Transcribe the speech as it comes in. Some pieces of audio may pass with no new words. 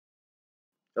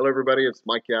Hello, everybody. It's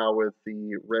Mike Yao with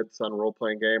the Red Sun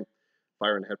role-playing game,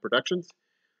 Fire and Head Productions.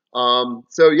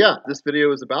 So this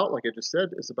video is about, like I just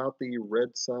said, is about the Red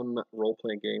Sun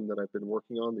role-playing game that I've been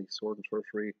working on, the Sword and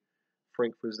Sorcery,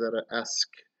 Frank Frazetta-esque,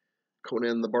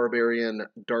 Conan the Barbarian,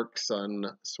 Dark Sun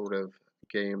sort of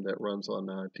game that runs on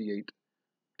D8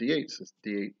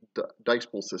 dice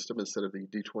pool system instead of the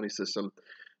D20 system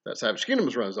that Savage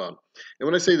Kingdoms runs on. And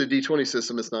when I say the D20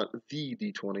 system, it's not the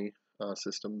D20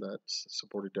 system that's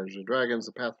supported Dungeons and Dragons,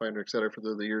 the Pathfinder, etc. for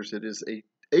the years. It is a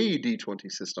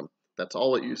D20 system. That's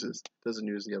all it uses. It doesn't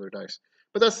use the other dice.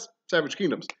 But that's Savage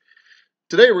Kingdoms.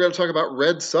 Today we're going to talk about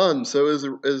Red Sun. So as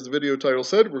the video title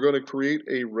said, we're going to create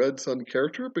a Red Sun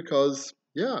character because,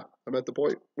 yeah, I'm at the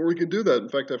point where we can do that. In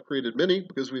fact, I've created many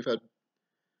because we've had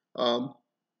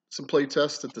some play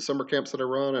tests at the summer camps that I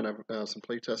run, and I've some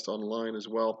play tests online as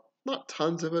well. Not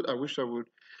tons of it. I wish I would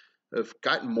have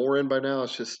gotten more in by now.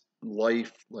 It's just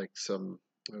life, like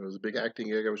it was a big acting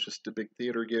gig. It was just a big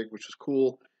theater gig, which was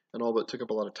cool and all, but it took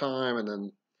up a lot of time. And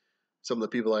then some of the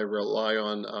people I rely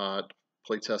on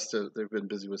play test, they've been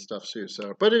busy with stuff too.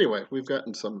 So, but anyway, we've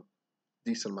gotten some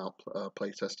decent amount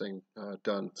play testing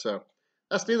done. So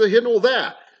that's neither here nor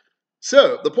there.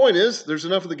 So the point is, there's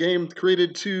enough of the game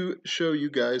created to show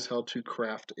you guys how to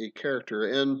craft a character,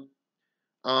 and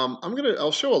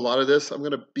I'll show a lot of this. I'm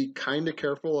gonna be kind of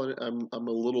careful. I'm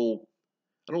a little,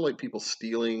 I don't like people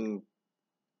stealing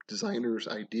designers'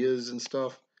 ideas and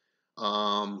stuff.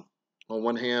 Um, on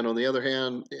one hand, on the other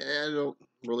hand, I don't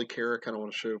really care. I kind of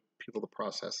want to show people the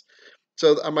process,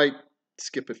 so I might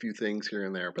skip a few things here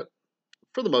and there, but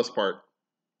for the most part,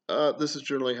 this is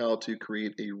generally how to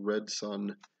create a Red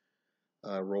Sun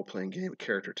role-playing game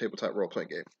character, tabletop role-playing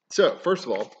game. So first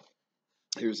of all,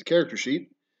 here's the character sheet.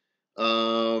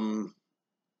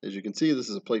 As you can see, this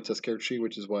is a playtest character sheet,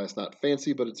 which is why it's not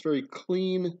fancy, but it's very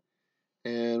clean,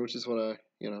 and which is what I,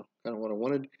 kind of what I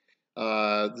wanted.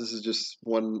 This is just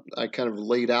one I kind of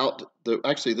laid out.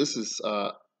 Actually, this is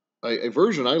a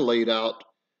version I laid out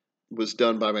was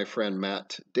done by my friend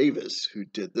Matt Davis, who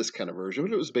did this kind of version,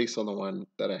 but it was based on the one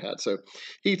that I had. So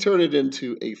he turned it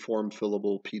into a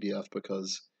form-fillable PDF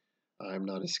because I'm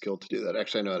not as skilled to do that.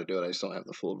 Actually, I know how to do it. I just don't have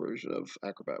the full version of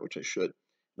Acrobat, which I should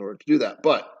in order to do that.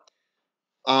 But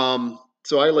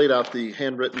so I laid out the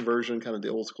handwritten version, kind of the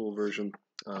old school version,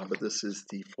 but this is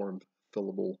the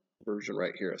form-fillable version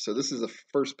right here. So this is the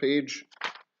first page.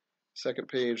 Second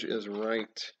page is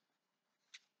right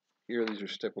here. These are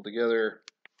stapled together.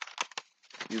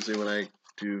 Usually when I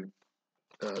do,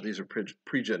 these are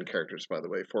pre-gen characters, by the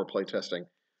way, for playtesting.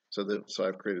 So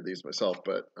I've created these myself,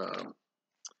 but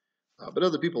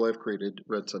other people have created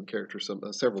Red Sun characters.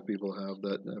 Several people have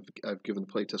that I've given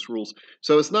playtest rules.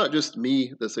 So it's not just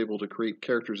me that's able to create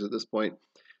characters at this point.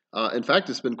 In fact,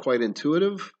 it's been quite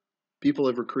intuitive. People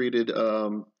have created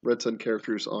Red Sun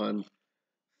characters on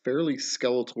fairly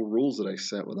skeletal rules that I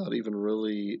sent without even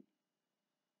really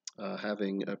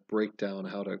having a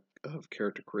breakdown of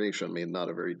character creation. I mean, not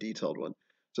a very detailed one.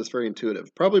 So it's very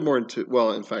intuitive. Probably more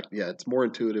well, in fact, yeah, it's more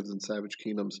intuitive than Savage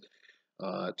Kingdoms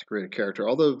to create a character.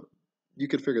 Although you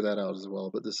could figure that out as well,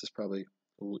 but this is probably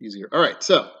a little easier. All right,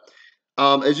 so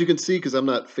as you can see, because I'm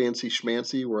not fancy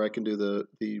schmancy, where I can do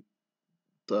the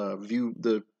view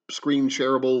the screen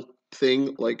shareable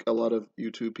thing like a lot of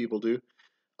YouTube people do,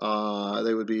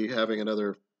 they would be having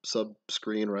another sub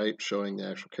screen, right, showing the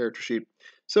actual character sheet.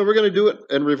 So we're going to do it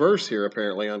in reverse here,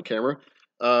 apparently, on camera.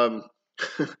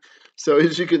 So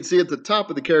as you can see at the top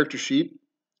of the character sheet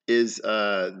is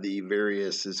the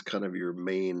various is kind of your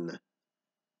main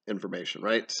information,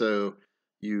 right? So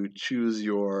you choose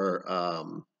your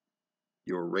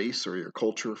race or your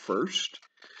culture first.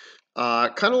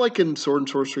 Kind of like in sword and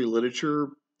sorcery literature,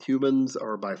 humans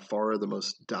are by far the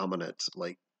most dominant,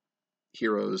 like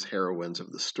heroes, heroines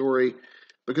of the story.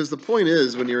 Because the point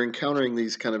is, when you're encountering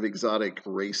these kind of exotic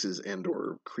races and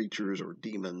or creatures or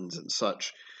demons and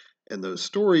such in those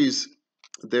stories,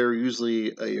 they're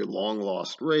usually a long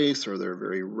lost race or they're a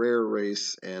very rare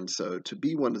race, and so to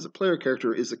be one as a player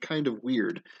character is a kind of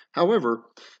weird. However,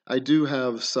 I do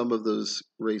have some of those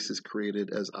races created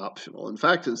as optional. In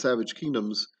fact, in Savage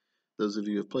Kingdoms, those of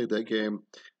you who have played that game,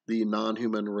 the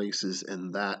non-human races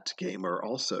in that game are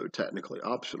also technically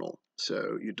optional.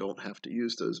 So you don't have to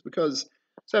use those because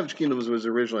Savage Kingdoms was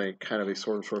originally kind of a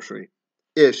sword and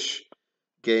sorcery-ish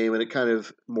game, and it kind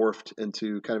of morphed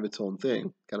into kind of its own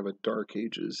thing, kind of a Dark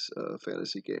Ages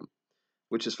fantasy game,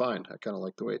 which is fine. I kind of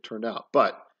like the way it turned out.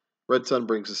 But Red Sun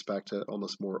brings us back to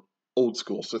almost more old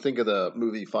school. So think of the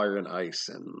movie Fire and Ice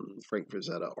and Frank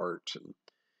Frazetta art and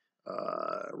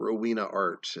Rowena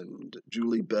art and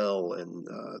Julie Bell and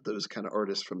those kind of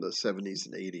artists from the 70s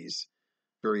and 80s.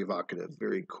 Very evocative,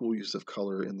 very cool use of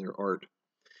color in their art.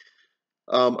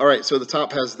 All right, so the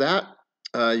top has that.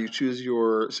 You choose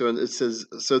your, so it says,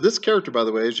 so this character, by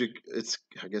the way, it's,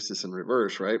 I guess it's in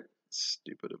reverse, right?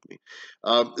 Stupid of me.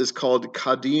 Is called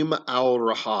Kadim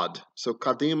al-Rahad. So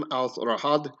Kadim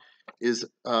al-Rahad is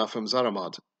from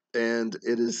Zaramad, and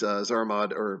it is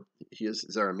Zaramad, or he is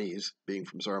Zaramis, being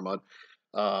from Zaramad,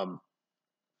 um,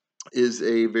 is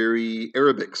a very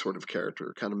Arabic sort of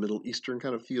character, kind of Middle Eastern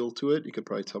kind of feel to it. You could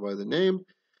probably tell by the name.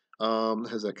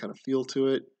 Has that kind of feel to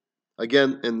it.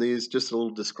 Again, and these, just a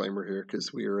little disclaimer here,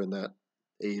 because we are in that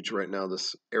age right now,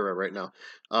 this era right now.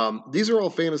 These are all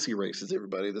fantasy races,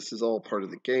 everybody. This is all part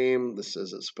of the game. This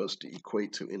isn't supposed to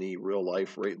equate to any real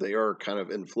life rate. They are kind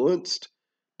of influenced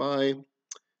by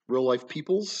real life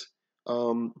peoples,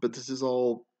 but this is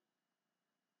all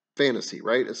fantasy,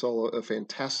 right? It's all a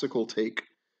fantastical take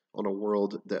on a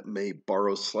world that may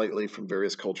borrow slightly from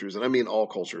various cultures, and I mean all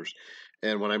cultures.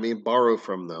 And when I mean borrow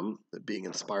from them, being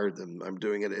inspired them, I'm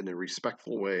doing it in a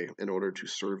respectful way in order to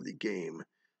serve the game.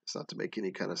 It's not to make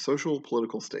any kind of social,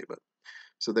 political statement.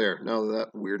 So there, now that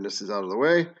weirdness is out of the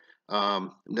way,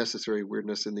 necessary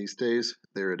weirdness in these days,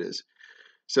 there it is.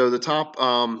 So the top,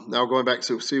 now going back,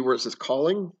 so see where it says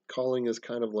calling? Calling is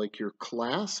kind of like your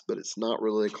class, but it's not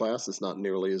really a class. It's not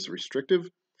nearly as restrictive.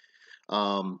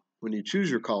 When you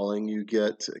choose your calling, you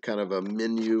get kind of a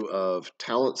menu of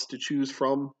talents to choose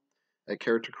from at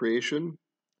character creation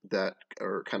that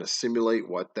are kind of simulate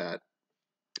what that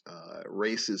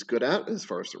race is good at as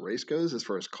far as the race goes. As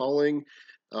far as calling,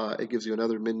 it gives you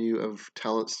another menu of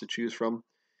talents to choose from.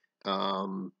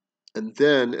 And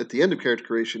then at the end of character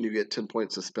creation, you get 10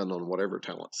 points to spend on whatever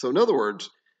talent. So in other words,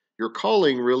 your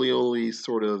calling really only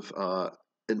sort of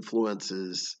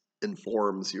informs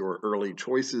your early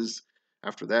choices.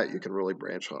 After that, you can really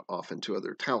branch off into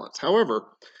other talents. However,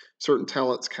 certain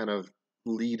talents kind of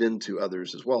lead into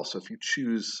others as well. So if you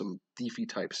choose some thiefy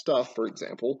type stuff, for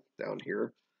example, down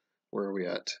here, where are we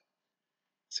at?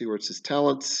 See where it says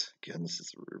talents. Again, this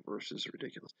is reverse is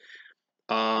ridiculous.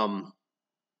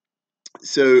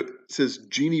 So it says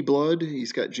Genie Blood.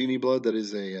 He's got Genie Blood. That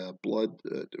is a blood.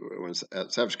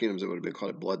 At Savage Kingdoms, it would have been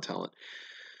called a blood talent.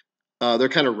 They're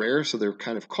kind of rare, so they're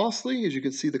kind of costly. As you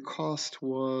can see, the cost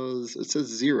was, it says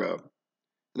 0.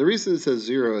 And the reason it says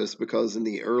 0 is because in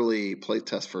the early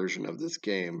playtest version of this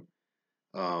game,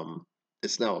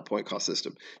 it's now a point cost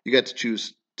system. You get to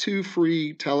choose 2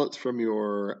 free talents from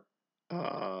your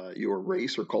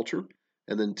race or culture,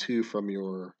 and then 2 from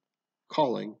your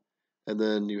calling, and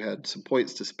then you had some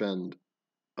points to spend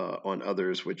on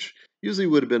others, which usually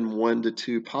would have been 1 to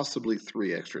 2, possibly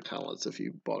 3 extra talents if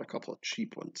you bought a couple of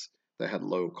cheap ones that had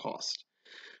low cost.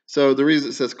 So the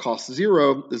reason it says cost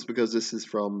 0 is because this is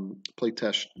from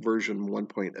playtest version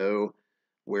 1.0,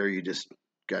 where you just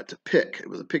got to pick. It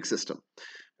was a pick system.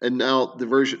 And now the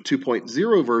version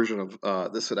 2.0 version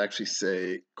of this would actually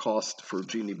say cost for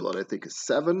Genie Blood, I think, is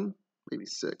 7, maybe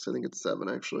 6. I think it's 7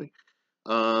 actually.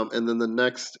 And then the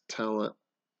next talent,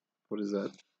 what is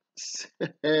that?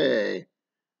 Hey,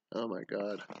 oh my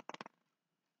God.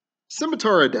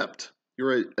 Scimitar Adept.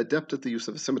 You're an adept at the use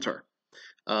of a scimitar.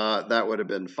 That would have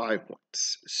been 5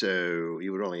 points. So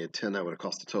you would only have 10. That would have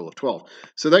cost a total of 12.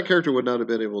 So that character would not have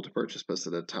been able to purchase most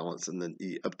of the talents in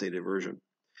the updated version.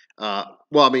 Well,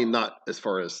 I mean, not as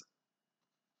far as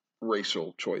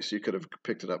racial choice. You could have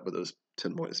picked it up with those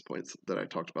 10 bonus points that I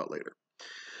talked about later.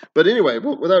 But anyway,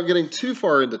 without getting too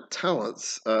far into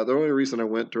talents, the only reason I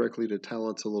went directly to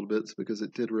talents a little bit is because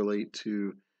it did relate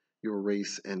to your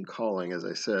race and calling, as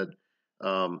I said.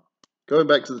 Going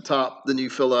back to the top, then you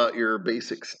fill out your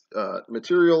basic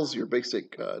materials, your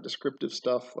basic descriptive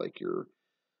stuff, like your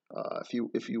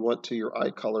if you want to, your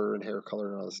eye color and hair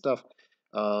color and all this stuff.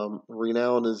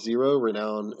 Renown is 0.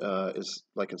 Renown is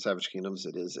like in Savage Kingdoms.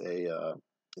 It's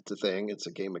a thing. It's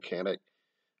a game mechanic.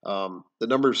 The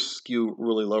numbers skew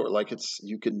really lower. Like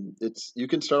you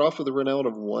can start off with a renown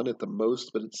of 1 at the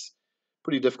most, but it's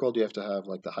pretty difficult. You have to have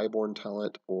like the highborn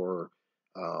talent or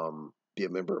be a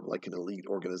member of like an elite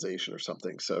organization or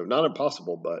something. So not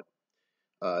impossible, but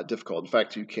difficult. In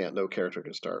fact, no character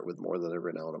can start with more than a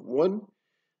renown of 1.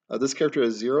 This character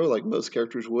has 0, like most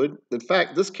characters would. In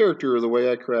fact, this character, the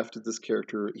way I crafted this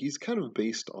character, he's kind of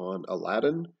based on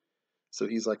Aladdin. So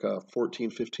he's like a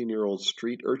 14, 15-year-old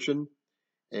street urchin.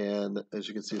 And as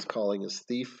you can see, his calling is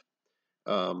thief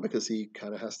because he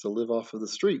kind of has to live off of the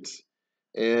streets.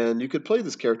 And you could play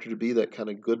this character to be that kind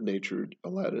of good-natured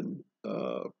Aladdin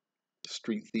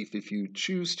street thief if you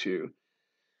choose to.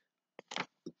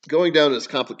 Going down to its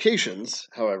complications,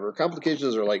 however,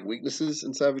 complications are like weaknesses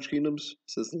in Savage Kingdoms.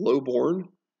 It says lowborn,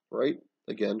 right?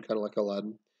 Again, kind of like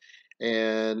Aladdin.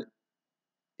 And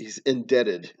he's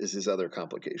indebted is his other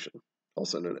complication,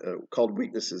 also called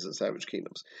weaknesses in Savage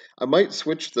Kingdoms. I might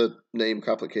switch the name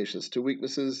complications to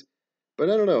weaknesses, but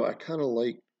I don't know. I kind of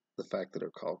like the fact that they're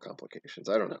called complications.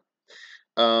 I don't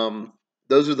know.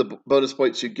 Those are the bonus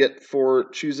points you get for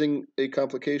choosing a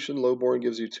complication. Lowborn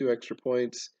gives you 2 extra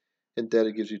points.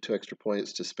 Indebted gives you 2 extra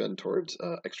points to spend towards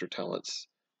extra talents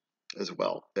as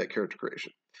well at character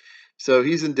creation. So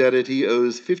he's indebted. He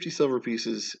owes 50 silver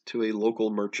pieces to a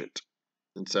local merchant.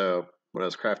 And so when I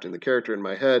was crafting the character in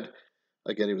my head,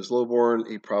 again, he was lowborn.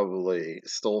 He probably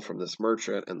stole from this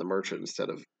merchant, and the merchant, instead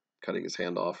of cutting his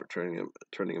hand off or turning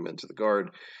him into the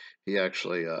guard, he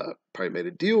actually probably made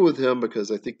a deal with him, because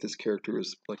I think this character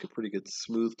is like a pretty good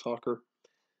smooth talker.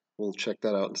 We'll check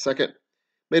that out in a second.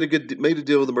 Made a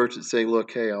deal with the merchant, saying,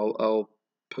 "Look, hey, I'll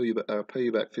pay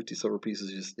you back 50 silver pieces.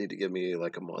 You just need to give me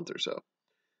like a month or so."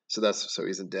 So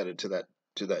he's indebted to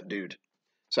that dude.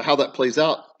 So how that plays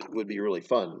out would be really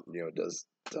fun. Does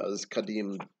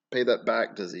Kadim pay that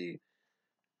back? Does he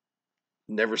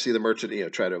never see the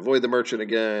merchant? Try to avoid the merchant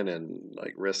again, and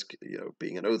like risk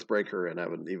being an oath breaker and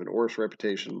have an even worse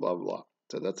reputation. Blah blah blah.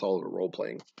 So that's all the role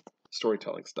playing,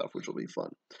 storytelling stuff, which will be fun.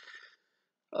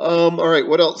 All right,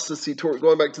 what else? Let's see.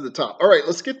 Going back to the top. All right,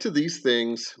 let's get to these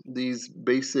things. These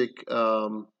basic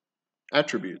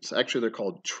attributes. Actually, they're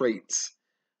called traits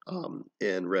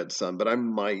in Red Sun, but I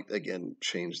might again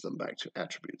change them back to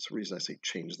attributes. The reason I say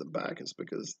change them back is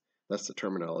because that's the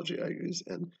terminology I use.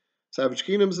 And Savage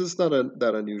Kingdoms is not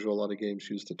that unusual. A lot of games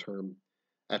use the term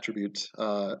attributes.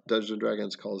 Dungeons and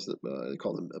Dragons they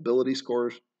call them ability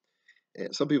scores.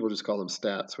 And some people just call them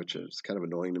stats, which is kind of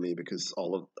annoying to me, because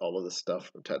all of this stuff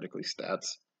are technically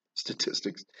stats,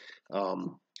 statistics.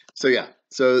 So yeah,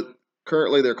 so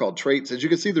currently they're called traits. As you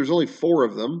can see, there's only 4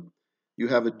 of them. You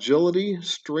have agility,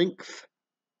 strength,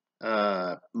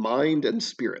 mind, and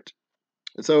spirit.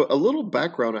 And so a little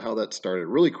background of how that started,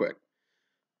 really quick.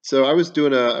 So when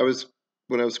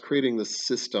I was creating the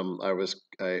system,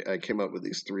 I came up with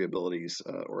these 3 abilities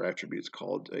or attributes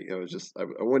called. I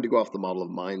wanted to go off the model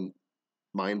of mind,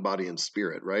 body, and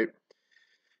spirit, right?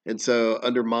 And so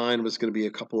under mind was going to be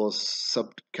a couple of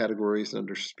subcategories, and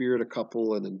under spirit a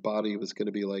couple, and then body was going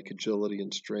to be like agility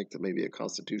and strength, and maybe a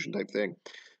constitution type thing.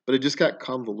 But it just got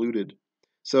convoluted.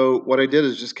 So what I did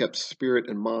is just kept spirit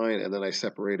and mind, and then I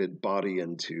separated body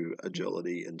into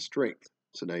agility and strength.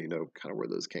 So now you know kind of where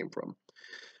those came from.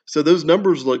 So those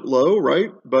numbers look low, right?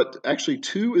 But actually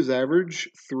 2 is average,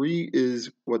 3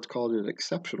 is what's called an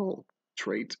exceptional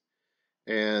trait,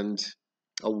 and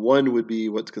a 1 would be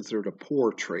what's considered a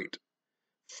poor trait.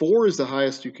 4 is the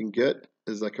highest you can get,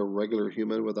 is like a regular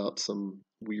human without some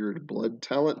weird blood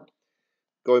talent.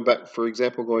 Going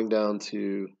down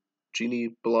to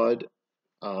genie blood,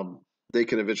 they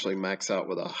can eventually max out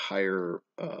with a higher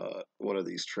one of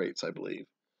these traits, I believe.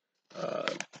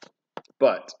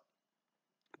 But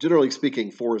generally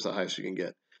speaking, 4 is the highest you can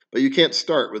get. But you can't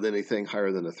start with anything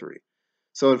higher than a 3.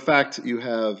 So in fact, you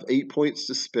have 8 points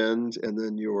to spend, and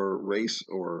then your race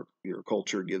or your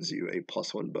culture gives you a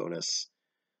 +1 bonus.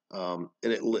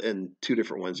 And 2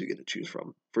 different ones you get to choose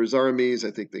from. For Zaramis,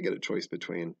 I think they get a choice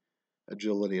between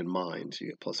agility and mind. You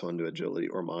get +1 to agility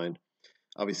or mind.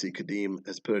 Obviously, Kadim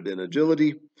has put it in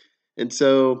agility. And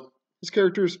so his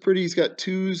character is pretty. He's got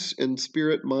 2s in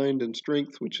spirit, mind, and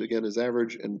strength, which again is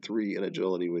average, and 3 in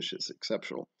agility, which is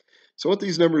exceptional. So what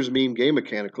these numbers mean game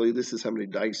mechanically, this is how many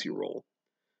dice you roll.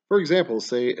 For example,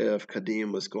 say if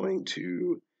Kadim was going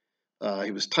to,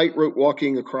 he was tightrope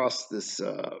walking across this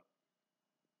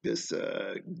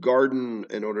garden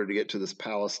in order to get to this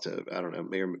palace to, I don't know,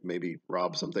 maybe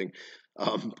rob something,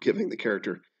 giving the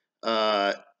character.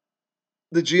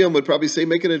 The GM would probably say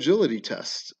make an agility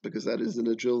test, because that is an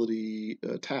agility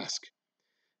task.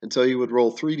 And so he would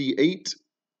roll 3d8,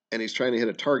 and he's trying to hit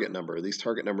a target number. These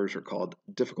target numbers are called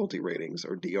difficulty ratings,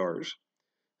 or DRs.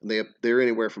 And they're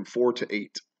anywhere from 4 to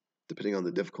 8, depending on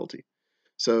the difficulty.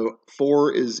 So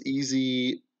 4 is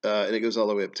easy, and it goes all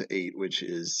the way up to 8, which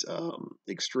is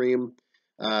extreme.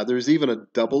 There's even a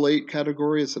double 8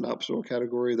 category. It's an optional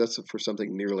category. That's for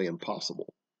something nearly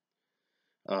impossible.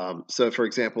 So, for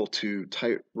example, to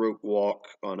tightrope walk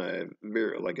on a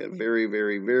very,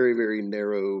 very, very, very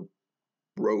narrow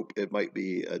rope, it might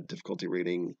be a difficulty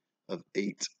rating of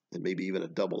 8, and maybe even a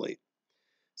double 8.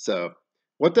 So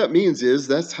what that means is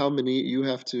that's how many you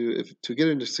have to get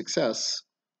into success,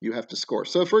 you have to score.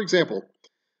 So for example,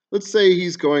 let's say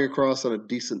he's going across on a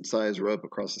decent sized rope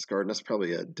across this garden. That's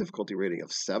probably a difficulty rating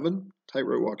of 7.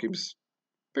 Tightrope walking is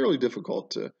fairly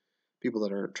difficult to people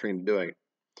that aren't trained doing it.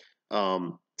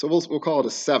 So we'll call it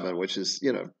a 7, which is,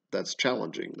 that's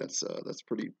challenging. That's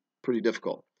pretty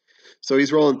difficult. So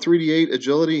he's rolling 3d8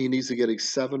 agility. He needs to get a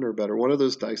 7 or better. One of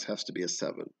those dice has to be a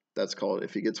 7. That's called,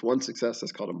 if he gets one success,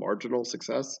 that's called a marginal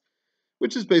success,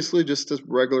 which is basically just a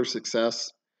regular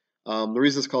success. The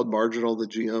reason it's called marginal, the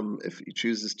GM, if he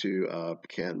chooses to,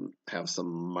 can have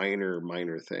some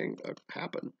minor thing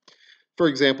happen. For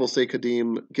example, say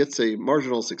Kadim gets a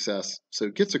marginal success, so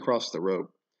gets across the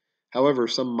rope. However,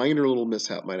 some minor little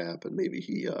mishap might happen. Maybe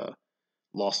he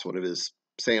lost one of his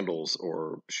sandals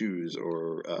or shoes,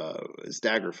 or his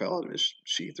dagger fell out of his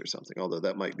sheath or something, although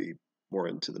that might be more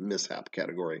into the mishap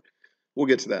category. We'll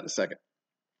get to that in a second.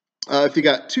 If you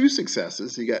got 2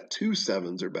 successes, you got 2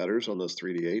 7s or betters on those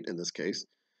 3d8 in this case,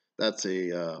 that's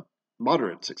a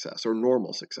moderate success or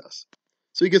normal success.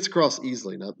 So he gets across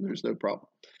easily, there's no problem.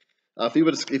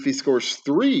 If he scores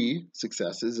 3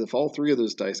 successes, if all 3 of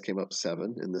those dice came up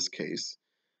 7 in this case,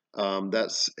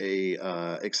 that's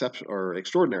a exception or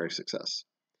extraordinary success,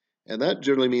 and that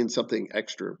generally means something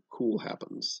extra cool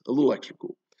happens, a little extra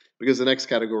cool, because the next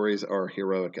categories are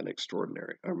heroic and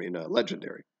extraordinary.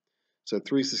 Legendary. So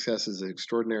 3 successes is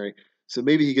extraordinary. So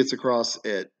maybe he gets across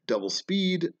at double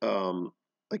speed,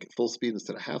 like at full speed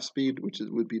instead of half speed, which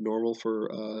would be normal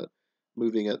for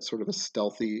moving at sort of a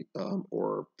stealthy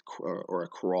or a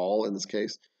crawl in this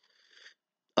case.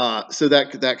 So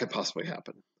that could possibly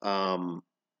happen.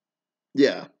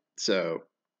 Yeah, so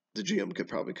the GM could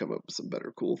probably come up with some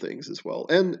better cool things as well.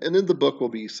 And in the book will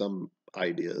be some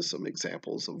ideas, some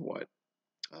examples of what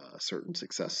certain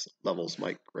success levels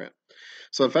might grant.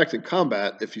 So in fact, in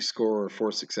combat, if you score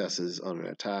 4 successes on an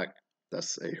attack,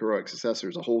 that's a heroic success.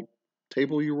 There's a whole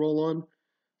table you roll on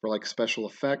for like special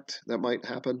effect that might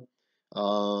happen.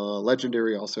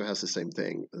 Legendary also has the same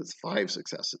thing. It's 5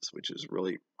 successes, which is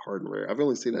really hard and rare. I've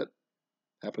only seen that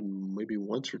happen maybe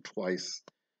once or twice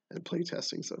in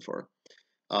playtesting so far.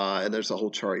 And there's a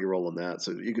whole chart you roll on that.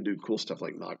 So you could do cool stuff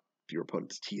like knock your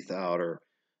opponent's teeth out or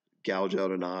gouge out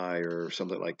an eye or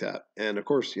something like that. And of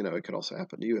course, it could also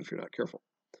happen to you if you're not careful.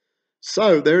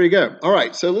 So there you go. All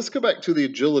right, so let's go back to the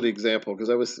agility example because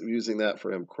I was using that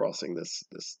for him crossing this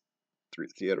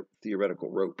theoretical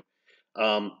rope.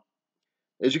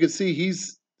 As you can see,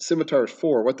 he's scimitar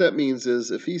 4. What that means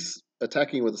is if he's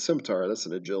attacking with a scimitar, that's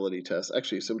an agility test.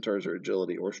 Actually, scimitars are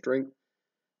agility or strength.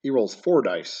 He rolls 4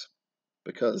 dice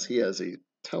because he has a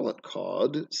talent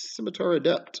called Scimitar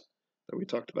Adept that we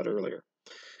talked about earlier.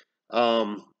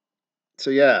 So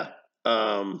yeah.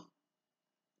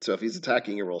 So if he's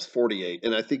attacking, he rolls 48.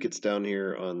 And I think it's down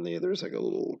here on there's like a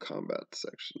little combat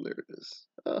section. There it is.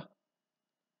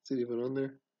 Is it even on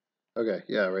there? Okay,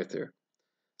 yeah, right there.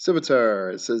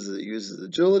 Scimitar, it says it uses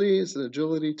agility. It's an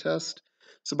agility test.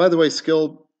 So by the way,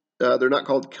 they're not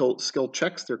called skill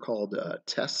checks. They're called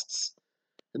tests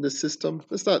in this system.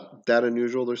 It's not that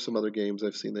unusual. There's some other games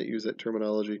I've seen that use that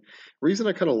terminology. The reason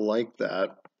I kind of like that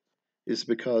is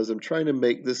because I'm trying to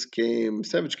make this game,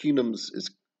 Savage Kingdoms is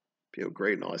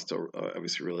great and all. I still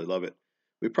obviously really love it.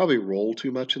 We probably roll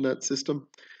too much in that system,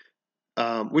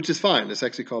 which is fine. It's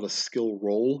actually called a skill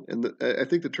roll, and I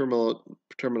think the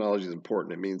terminology is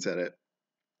important. It means that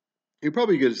you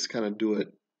probably just kind of do it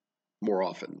more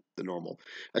often than normal.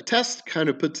 A test kind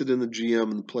of puts it in the GM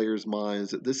and the player's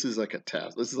minds that this is like a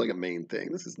test. This is like a main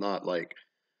thing. This is not like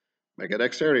make a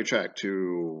dexterity check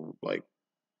to like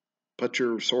put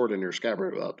your sword in your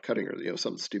scabbard without cutting or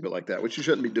something stupid like that, which you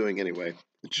shouldn't be doing anyway.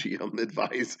 GM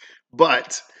advice,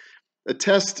 but a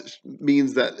test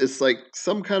means that it's like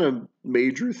some kind of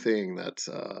major thing that's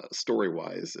story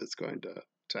wise it's going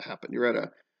to happen. You're at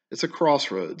it's a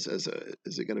crossroads. Is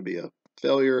it going to be a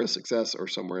failure, a success, or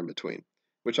somewhere in between,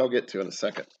 which I'll get to in a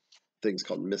second. Things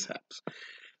called mishaps.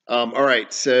 All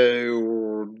right,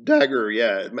 so dagger,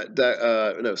 yeah,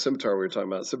 no, scimitar. We were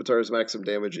talking about scimitar's maximum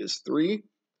damage is 3,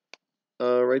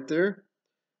 right there,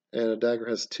 and a dagger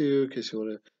has 2. In case you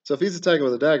want to. So if he's attacking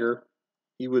with a dagger,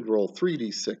 he would roll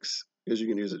 3d6 because you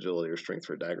can use agility or strength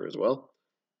for a dagger as well.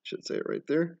 Should say it right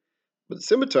there. But the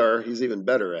scimitar, he's even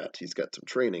better at. He's got some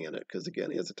training in it because,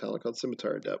 again, he has a talent called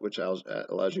Scimitar Adept, which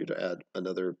allows you to add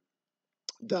another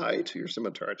die to your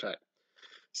scimitar attack.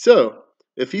 So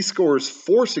if he scores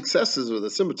 4 successes with a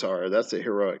scimitar, that's a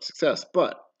heroic success.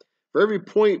 But for every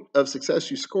point of success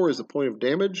you score is a point of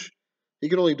damage. He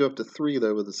can only do up to 3,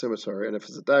 though, with a scimitar, and if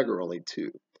it's a dagger, only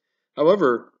 2.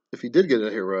 However, if he did get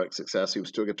a heroic success, he would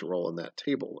still get to roll in that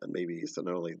table, and maybe so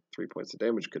not only 3 points of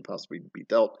damage could possibly be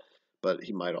dealt, but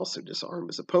he might also disarm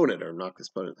his opponent, or knock his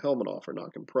opponent's helmet off, or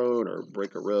knock him prone, or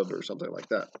break a rib, or something like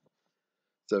that.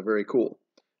 So very cool.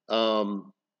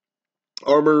 Armor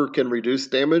can reduce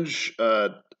damage. I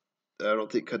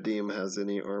don't think Kadim has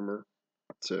any armor,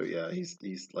 so yeah,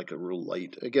 he's like a real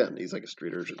light. Again, he's like a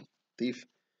street urchin thief.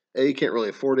 he can't really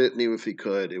afford it, and even if he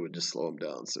could, it would just slow him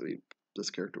down. So this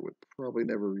character would probably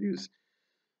never use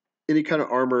any kind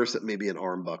of armor except maybe an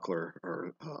arm buckler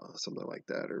or something like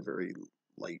that, or very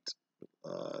light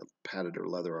padded or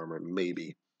leather armor,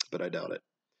 maybe, but I doubt it.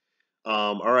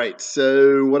 All right,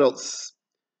 so what else?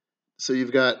 So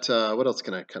you've got what else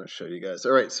can I kind of show you guys?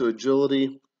 All right, so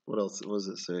agility. What else? What does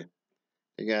it say?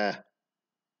 You got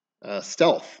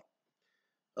stealth.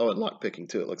 Oh, and lockpicking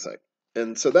too. It looks like.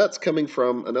 And so that's coming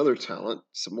from another talent.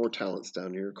 Some more talents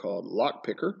down here called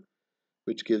lockpicker,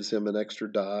 which gives him an extra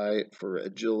die for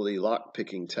agility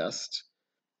lockpicking test.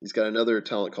 He's got another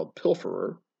talent called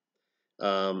pilferer.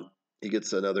 He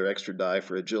gets another extra die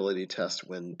for agility test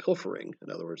when pilfering. In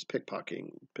other words,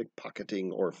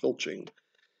 pickpocketing or filching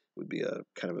would be a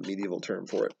kind of a medieval term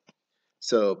for it.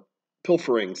 So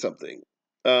pilfering something.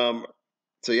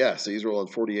 So yeah, so he's rolling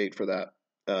 48 for that.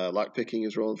 Lockpicking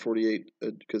is rolling 48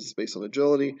 because it's based on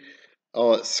agility.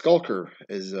 Oh, skulker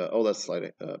is that's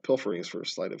sleight. Pilfering is for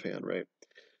sleight of hand, right?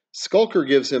 Skulker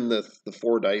gives him the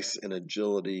 4 dice in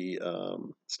agility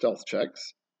stealth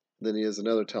checks. Then he has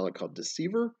another talent called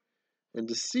deceiver, and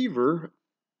deceiver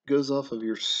goes off of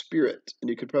your spirit, and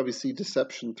you could probably see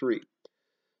deception 3.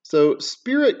 So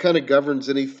spirit kind of governs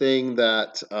anything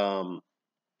that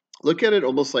look at it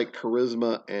almost like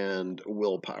charisma and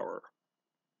willpower.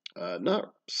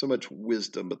 Not so much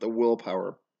wisdom, but the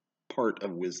willpower part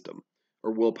of wisdom,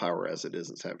 or willpower as it is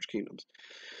in Savage Kingdoms.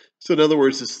 So in other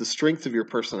words, it's the strength of your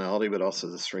personality, but also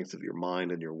the strength of your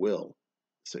mind and your will.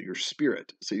 So your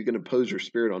spirit. So you can impose your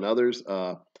spirit on others,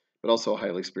 but also a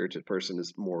highly spirited person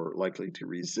is more likely to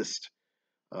resist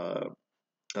a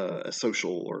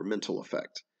social or mental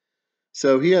effect.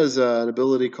 So he has an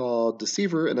ability called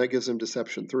Deceiver, and that gives him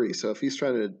Deception 3. So if he's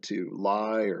trying to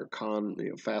lie or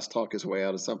fast talk his way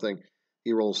out of something,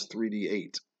 he rolls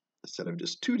 3d8 instead of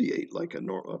just 2d8 like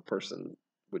a person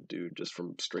would do just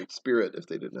from straight spirit if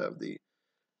they didn't have the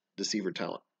Deceiver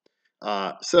talent.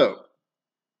 So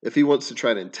if he wants to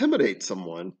try to intimidate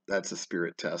someone, that's a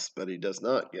spirit test, but he does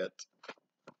not get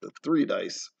the 3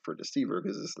 dice for Deceiver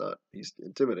because he's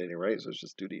intimidating, right? So it's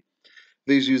just 2d.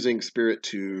 If he's using spirit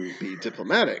to be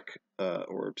diplomatic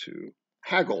or to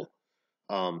haggle,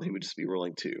 he would just be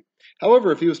rolling 2.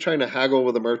 However, if he was trying to haggle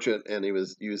with a merchant and he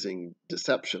was using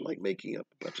deception, like making up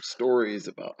a bunch of stories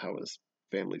about how his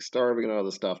family's starving and all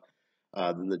this stuff,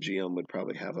 then the GM would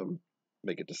probably have him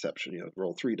make a deception,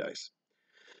 roll 3 dice.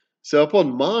 So up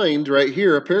on mind right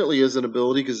here, apparently he has an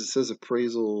ability because it says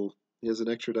appraisal. He has an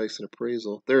extra dice in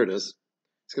appraisal. There it is.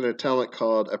 He's got a talent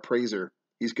called appraiser.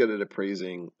 He's good at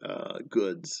appraising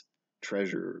goods,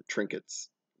 treasure, trinkets,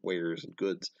 wares, and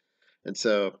goods. And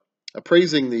so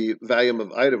appraising the value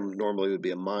of item normally would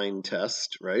be a mind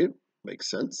test, right? Makes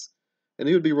sense. And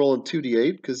he would be rolling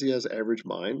 2d8 because he has average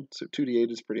mind. So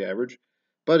 2d8 is pretty average.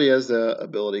 But he has the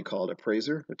ability called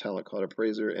appraiser, a talent called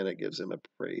appraiser, and it gives him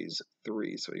appraise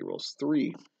 3. So he rolls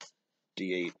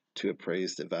 3d8 to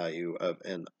appraise the value of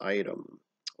an item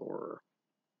or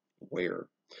ware.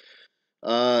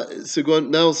 So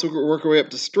we'll work our way up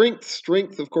to strength.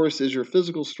 Strength, of course, is your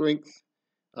physical strength.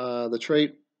 The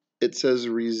trait, it says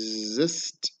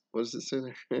resist. What does it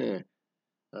say there?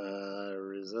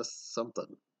 Resist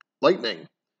something. Lightning.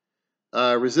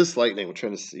 Resist lightning. We're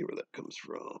trying to see where that comes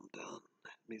from.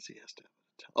 Let me see.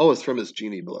 Oh, it's from his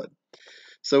genie blood.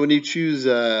 So when you choose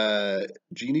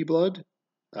genie blood,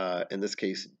 in this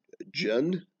case,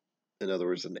 Jinn, in other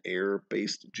words, an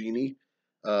air-based genie,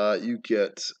 you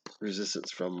get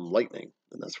resistance from lightning,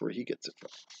 and that's where he gets it from.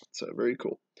 So very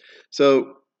cool.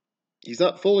 So he's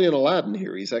not fully an Aladdin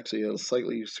here. He's actually a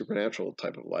slightly supernatural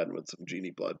type of Aladdin with some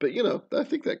genie blood. But I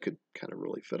think that could kind of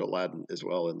really fit Aladdin as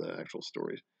well in the actual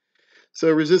stories. So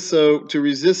to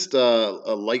resist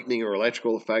a lightning or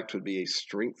electrical effect would be a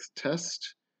strength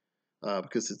test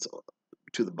because it's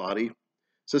to the body.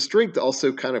 So strength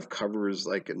also kind of covers,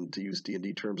 like, and to use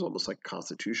D&D terms, almost like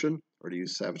constitution, or to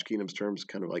use Savage Kingdoms terms,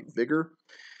 kind of like vigor.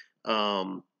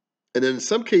 And then in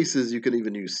some cases, you can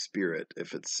even use spirit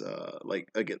if it's like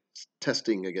against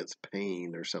testing against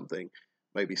pain or something.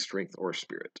 Might be strength or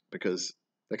spirit because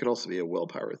that can also be a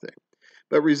willpower thing.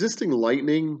 But resisting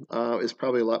lightning is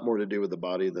probably a lot more to do with the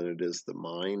body than it is the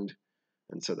mind,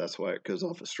 and so that's why it goes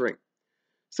off of strength.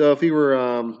 So if he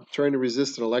were trying to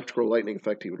resist an electrical lightning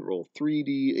effect, he would roll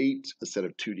 3d8 instead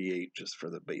of 2d8 just for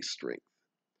the base strength.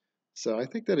 So I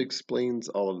think that explains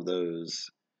all of those.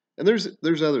 And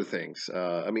there's other things.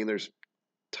 There's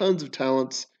tons of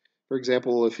talents. For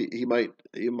example, if he might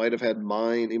have had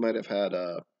mind, he might have had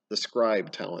the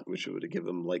scribe talent, which would give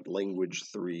him like language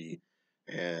 3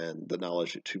 and the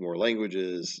knowledge of 2 more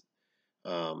languages.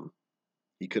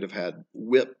 He could have had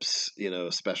whips,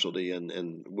 specialty,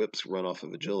 and whips run off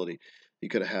of agility. He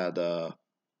could have had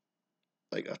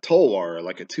like a tulwar,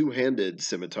 like a two-handed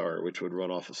scimitar, which would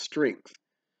run off of strength.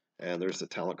 And there's a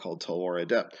talent called tulwar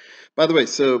adept. By the way,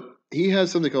 so he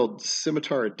has something called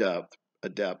scimitar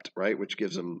adept, right, which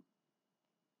gives him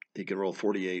he can roll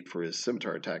 48 for his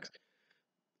scimitar attacks.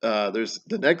 There's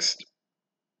the next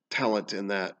talent in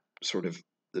that sort of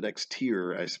the next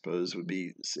tier, I suppose, would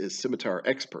be is scimitar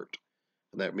expert.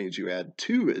 And that means you add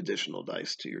 2 additional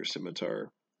dice to your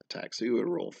scimitar attack. So you would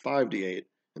roll 5d8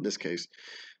 in this case.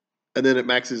 And then it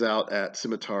maxes out at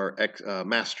scimitar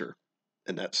master.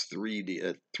 And that's 3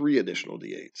 additional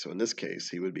d8. So in this case,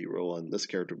 this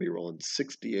character would be rolling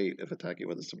 6d8 if attacking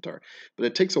with a scimitar. But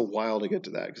it takes a while to get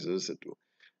to that because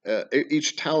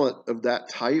each talent of that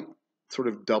type sort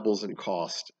of doubles in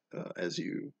cost as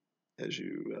you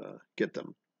get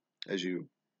them, as you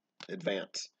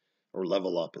advance or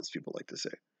level up, as people like to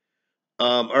say.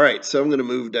 All right, so I'm going to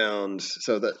move down.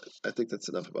 So that I think that's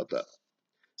enough about that.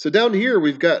 So down here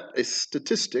we've got a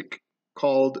statistic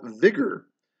called Vigor.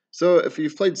 So if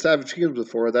you've played Savage Kingdoms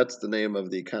before, that's the name of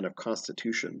the kind of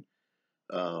constitution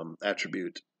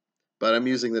attribute. But I'm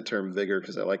using the term Vigor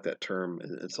because I like that term.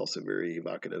 It's also very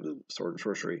evocative of sword and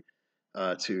sorcery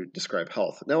to describe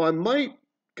health. Now I might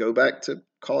go back to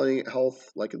calling it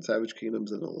health like in Savage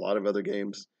Kingdoms and a lot of other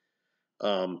games.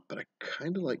 But I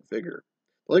kind of like Vigor.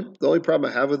 The only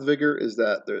problem I have with Vigor is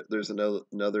that there's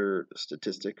another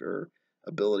statistic or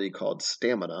ability called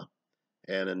Stamina.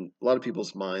 And in a lot of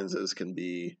people's minds, those can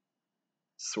be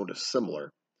sort of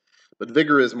similar. But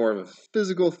Vigor is more of a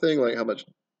physical thing, like how much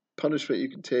punishment you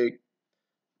can take,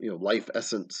 life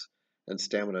essence. And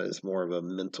Stamina is more of a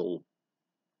mental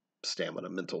stamina,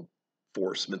 mental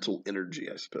force, mental energy,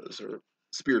 I suppose, or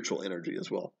spiritual energy as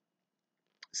well.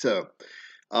 So,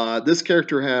 this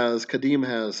character Kadim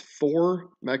has 4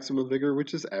 maximum vigor,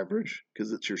 which is average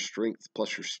because it's your strength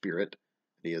plus your spirit.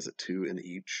 He has a 2 in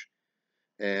each.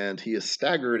 And he is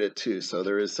staggered at 2. So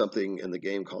there is something in the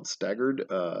game called staggered,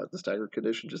 the staggered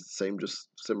condition, just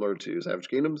similar to Savage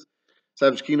Kingdoms.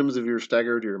 Savage Kingdoms, if you're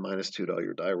staggered, you're -2 to all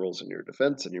your die rolls and your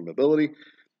defense and your mobility.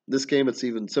 This game, it's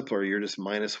even simpler. You're just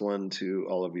 -1 to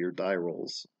all of your die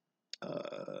rolls.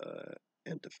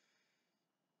 And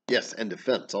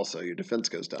defense also. Your defense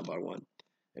goes down by 1.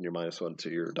 And you're -1 to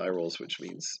your die rolls, which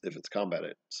means if it's combat,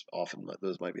 it's often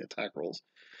those might be attack rolls.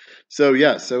 So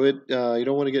yeah, so you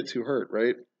don't want to get too hurt,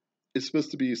 right? It's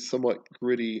supposed to be somewhat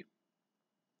gritty,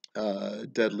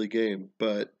 deadly game,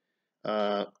 but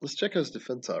let's check his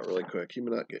defense out really quick. He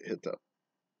may not get hit though.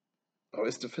 Oh,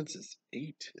 his defense is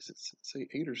 8. Is it say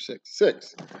 8 or 6?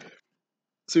 6.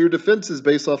 So your defense is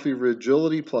based off of your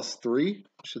agility +3.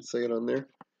 I should say it on there.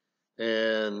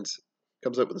 And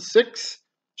comes up with a 6.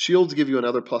 Shields give you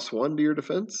another +1 to your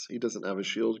defense. He doesn't have a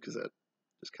shield because that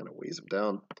just kind of weighs him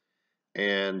down.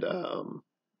 And and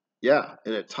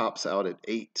it tops out at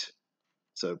 8.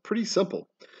 So pretty simple.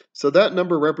 So that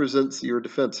number represents your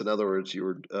defense. In other words,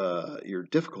 your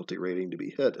difficulty rating to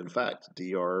be hit. In fact,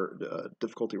 DR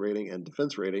difficulty rating and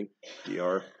defense rating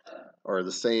DR are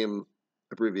the same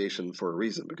abbreviation for a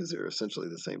reason because they're essentially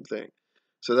the same thing.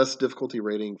 So that's difficulty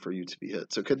rating for you to be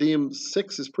hit. So Kadim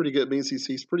 6 is pretty good. It means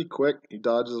he's pretty quick. He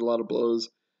dodges a lot of blows,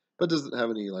 but doesn't have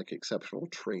any like exceptional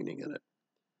training in it.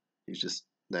 He's just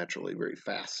naturally very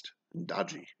fast and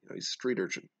dodgy. He's a street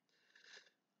urchin.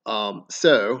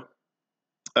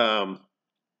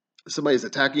 Somebody's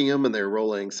attacking him and they're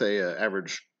rolling, say, an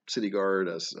average city guard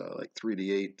as like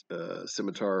 3d8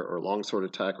 scimitar or longsword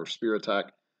attack or spear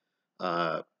attack.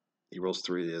 He rolls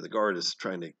 3. The guard is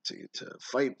trying to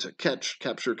fight to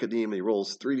capture Kadim. He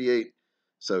rolls 3d8.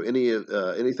 So any of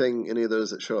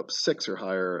those that show up 6 or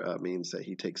higher means that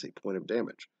he takes a point of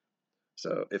damage.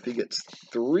 So if he gets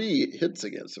 3 hits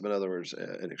against him, in other words,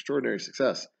 an extraordinary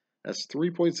success, that's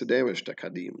 3 points of damage to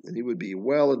Kadim, and he would be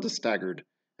well into staggered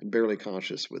and barely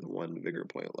conscious with 1 vigor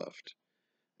point left.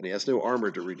 And he has no armor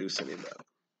to reduce any of that.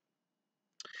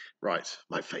 Right,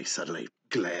 my face suddenly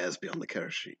glares beyond the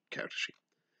character sheet.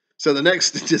 So the next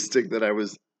statistic that I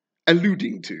was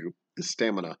alluding to is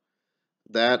stamina.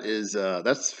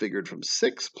 That's figured from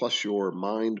 6 plus your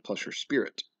mind plus your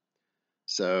spirit.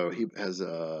 So he has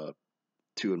a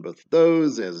 2 in both of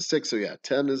those. He has a 6, so yeah,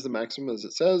 10 is the maximum as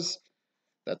it says.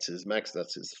 That's his max.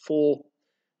 That's his full.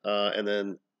 And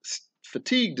then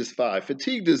fatigued is 5.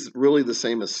 Fatigued is really the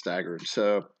same as staggered.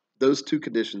 So those 2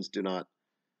 conditions do not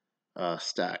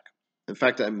stack. In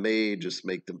fact, I may just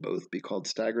make them both be called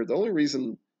staggered. The only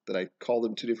reason that I call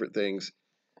them 2 different things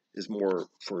is more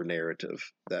for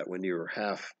narrative. That when you're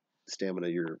half stamina,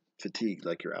 you're fatigued,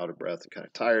 like you're out of breath and kind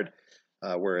of tired.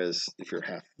 Whereas if you're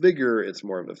half vigor, it's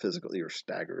more of a physical. You're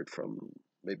staggered from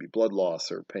maybe blood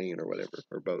loss or pain or whatever,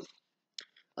 or both.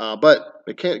 But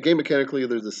game mechanically,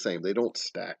 they're the same. They don't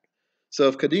stack. So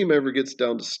if Kadim ever gets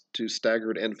down to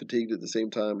staggered and fatigued at the same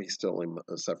time, he's still only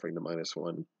suffering the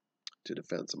 -1 to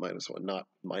defense, a -1, not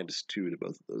 -2 to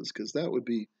both of those, because that would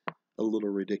be a little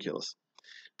ridiculous.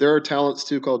 There are talents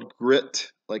too called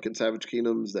grit, like in Savage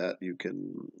Kingdoms, that you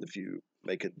can, if you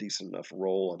make a decent enough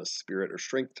roll on a spirit or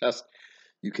strength test,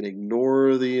 you can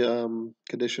ignore the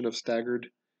condition of staggered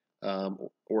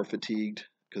or fatigued,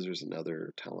 because there's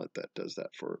another talent that does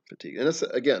that for fatigue. And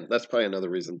that's probably another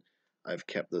reason I've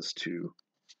kept those two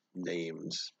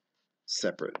names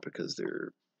separate, because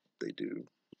they do.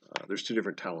 There's two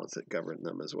different talents that govern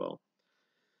them as well.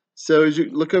 So as you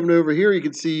look over here, you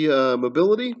can see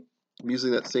mobility. I'm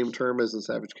using that same term as in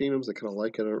Savage Kingdoms. I kind of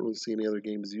like it. I don't really see any other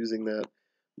games using that.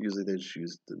 Usually they just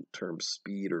use the term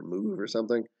speed or move or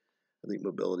something. I think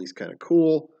mobility is kind of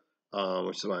cool,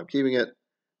 which is why I'm keeping it.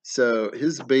 So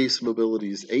his base mobility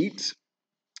is 8.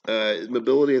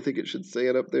 Mobility, I think it should say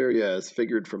it up there. Yeah, it's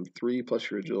figured from 3 plus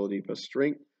your agility plus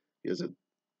strength. He has a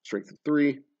strength of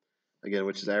 3, again,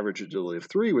 which is average agility of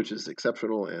 3, which is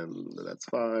exceptional, and that's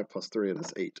 5 plus 3, and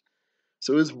that's 8.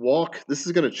 So his walk, this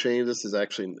is going to change. This is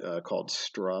actually called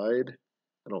stride.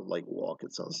 I don't like walk.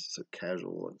 It sounds so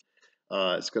casual.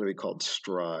 It's going to be called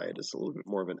stride. It's a little bit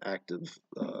more of an active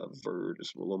verb.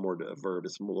 It's a little more verb.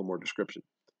 It's a little more descriptive.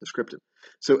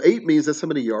 So 8 means that's how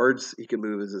many yards he can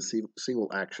move as a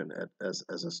single action as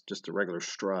just a regular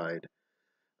stride.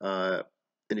 And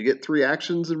you get 3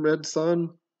 actions in Red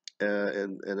Sun,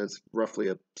 and it's roughly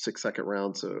a 6-second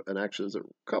round. So an action is a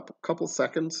couple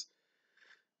seconds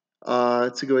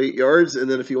to go 8 yards, and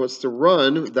then if he wants to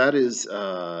run,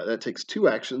 that takes 2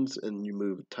 actions, and you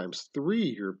move times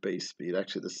 3 your base speed.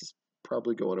 Actually, this is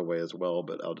probably going away as well,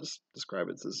 but I'll just describe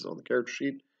it. This is on the character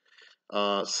sheet.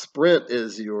 Sprint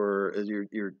is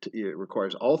it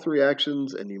requires all 3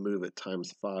 actions, and you move it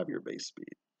times 5 your base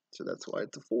speed. So that's why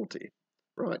it's a 40,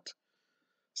 right?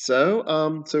 So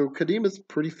Kadim is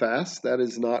pretty fast. That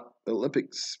is not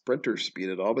Olympic sprinter speed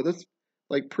at all, but that's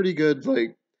like pretty good,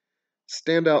 like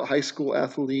standout high school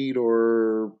athlete,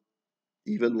 or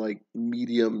even like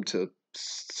medium to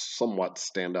somewhat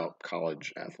standout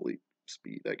college athlete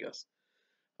speed, I guess.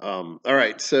 All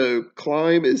right, so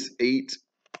climb is 8,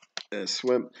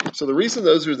 swim. So the reason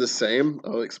those are the same,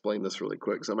 I'll explain this really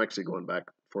quick, because I'm actually going back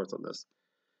and forth on this.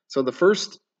 So the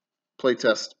first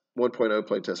playtest, 1.0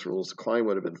 playtest rules, climb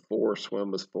would have been 4,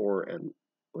 swim was 4, and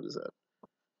what is that?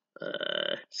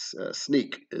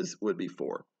 Sneak would be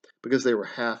 4, because they were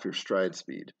half your stride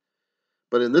speed.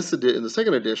 But in the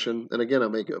second edition, and again I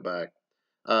may go back,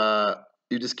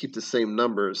 you just keep the same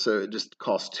number, so it just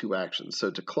costs 2 actions.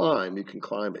 So to climb, you can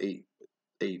climb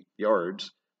 8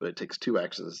 yards, but it takes 2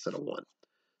 actions instead of 1.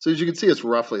 So as you can see, it's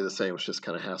roughly the same. It's just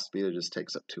kind of half speed. It just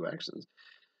takes up 2 actions.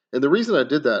 And the reason I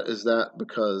did that is that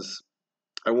because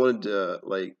I wanted to,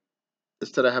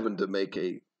 instead of having to make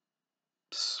a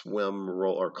swim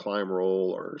roll or climb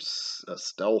roll or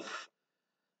a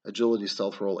agility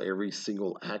stealth roll every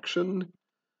single action,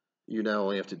 you now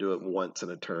only have to do it once in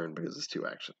a turn because it's 2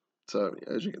 actions. So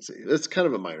as you can see, it's kind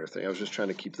of a minor thing. I was just trying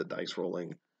to keep the dice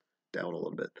rolling down a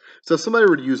little bit. So if somebody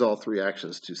were to use all 3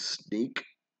 actions to sneak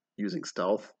using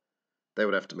stealth, they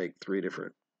would have to make 3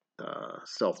 different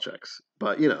stealth checks.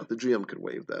 But the GM could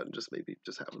waive that and just maybe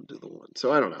have them do the one.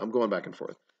 So I don't know. I'm going back and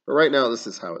forth. But right now, this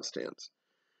is how it stands.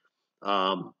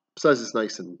 Besides, it's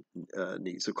nice and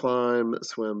neat. So climb,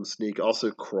 swim, sneak.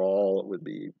 Also crawl would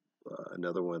be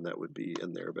another one that would be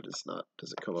in there, but it's not,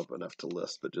 doesn't come up enough to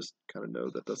list, but just kind of know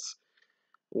that that's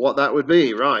what that would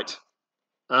be. Right.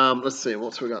 Let's see,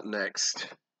 what's we got next?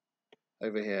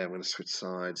 Over here, I'm going to switch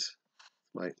sides.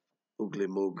 My ugly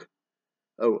mug.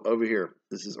 Oh, over here,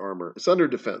 this is armor. It's under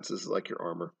defense. This is like your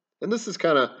armor. And this is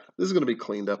going to be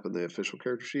cleaned up in the official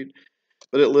character sheet.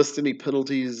 But it lists any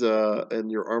penalties and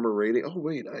your armor rating. Oh,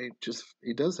 wait,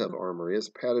 he does have armor. He has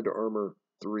padded armor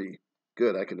 3.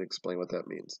 Good, I can explain what that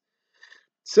means.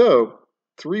 So,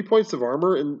 3 points of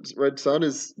armor in Red Sun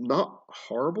is not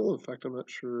horrible. In fact, I'm not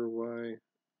sure why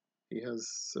he has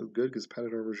so good, because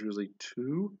padded armor is usually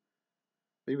 2.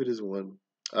 Maybe it is 1.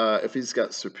 If he's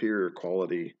got superior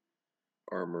quality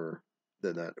armor,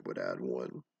 then that would add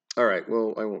 1. All right,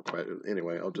 well, I won't quite.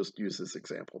 Anyway, I'll just use this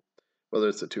example. Whether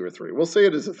it's a 2 or 3. We'll say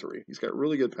it is a 3. He's got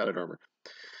really good padded armor.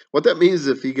 What that means is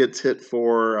if he gets hit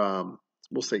for,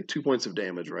 we'll say 2 points of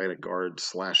damage, right? A guard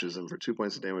slashes him for 2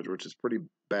 points of damage, which is pretty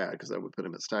bad because that would put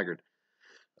him at staggered.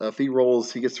 If he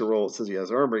gets to roll, it says he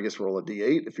has armor, he gets to roll a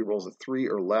d8. If he rolls a 3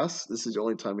 or less, this is the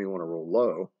only time you want to roll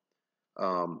low.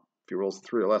 If he rolls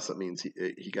 3 or less, that means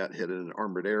he got hit in an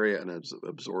armored area and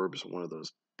absorbs one of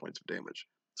those points of damage.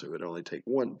 So it would only take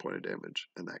 1 point of damage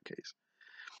in that case.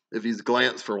 If he's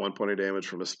glanced for 1 point of damage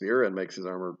from a spear and makes his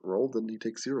armor roll, then he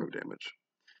takes 0 damage.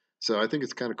 So I think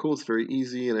it's kind of cool. It's very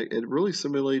easy, and it really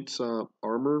simulates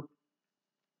armor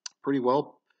pretty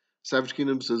well. Savage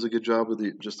Kingdoms does a good job with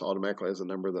it, just automatically has a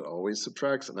number that always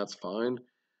subtracts, and that's fine,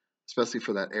 especially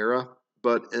for that era.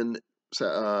 But in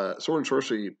Sword and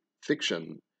Sorcery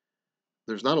fiction,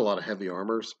 there's not a lot of heavy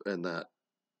armors in that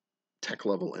tech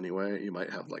level anyway. You might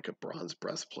have like a bronze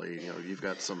breastplate. You've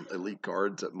got some elite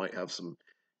guards that might have some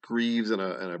greaves and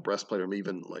a breastplate, or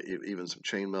even some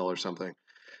chainmail or something.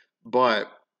 But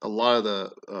a lot of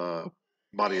the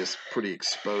body is pretty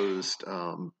exposed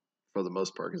for the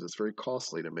most part, because it's very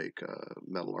costly to make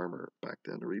metal armor back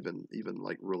then, or even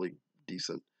like really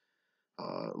decent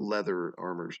leather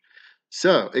armors.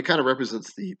 So it kind of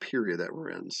represents the period that we're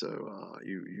in. So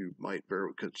you might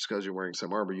just because you're wearing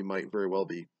some armor, you might very well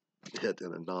be hit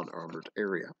in a non-armored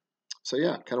area. So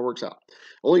yeah, it kind of works out.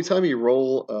 Only time you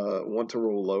want to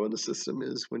roll low in the system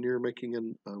is when you're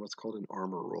making what's called an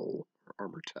armor roll or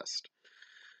armor test.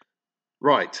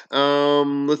 Right.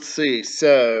 Let's see.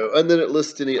 So, and then it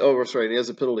lists he has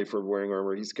a penalty for wearing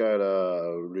armor. He's got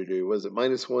was it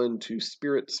 -1 to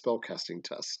spirit spellcasting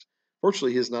test.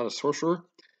 Fortunately, he's not a sorcerer,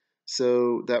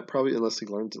 so that probably, unless he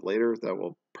learns it later, that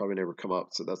will probably never come up.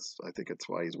 So I think that's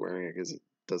why he's wearing it, because it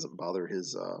doesn't bother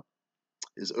his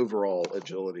overall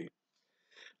agility.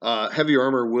 Heavy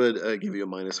armor would give you a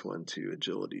 -1 to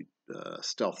agility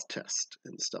stealth test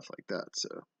and stuff like that. So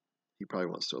he probably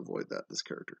wants to avoid that, this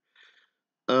character.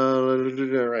 All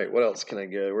right, what else can I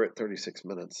go? We're at 36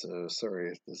 minutes, so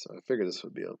sorry. I figured this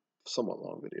would be a somewhat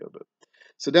long video, but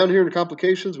so down here in the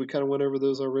complications, we kind of went over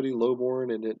those already. Lowborn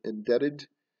and indebted.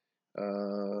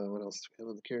 What else do we have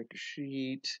on the character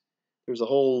sheet? There's a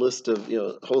whole list of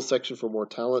a whole section for more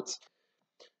talents.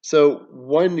 So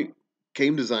one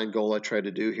game design goal I try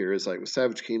to do here is, like with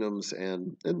Savage Kingdoms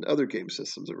and other game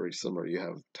systems are very similar. You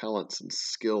have talents and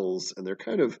skills, and they're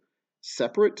kind of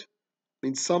separate. I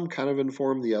mean, some kind of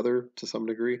inform the other to some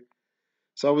degree.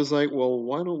 So I was like, well,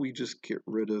 why don't we just get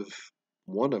rid of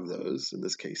one of those, in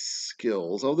this case,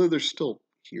 skills, although they're still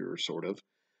here, sort of,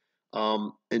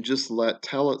 and just let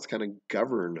talents kind of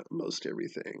govern most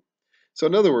everything. So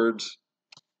in other words,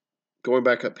 going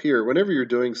back up here, whenever you're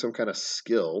doing some kind of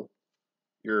skill,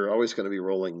 you're always going to be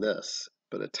rolling this.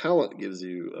 But a talent gives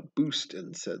you a boost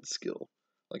in said skill,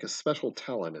 like a special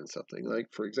talent in something.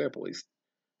 Like, for example, he's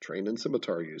trained in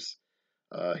scimitar use.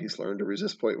 He's learned to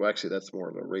resist poison. Well, actually, that's more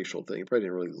of a racial thing. He probably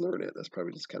didn't really learn it. That's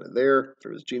probably just kind of there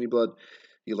for his genie blood.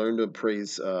 He learned to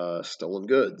praise stolen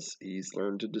goods. He's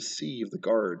learned to deceive the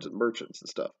guards and merchants and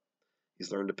stuff.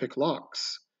 He's learned to pick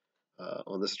locks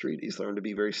on the street. He's learned to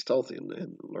be very stealthy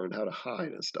and learn how to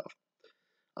hide and stuff.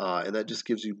 And that just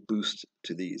gives you boost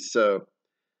to these. So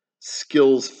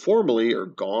skills formally are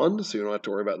gone, so you don't have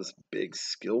to worry about this big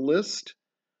skill list.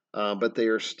 But they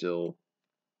are still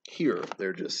here.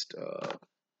 They're just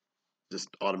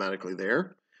automatically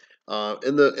there.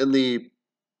 In the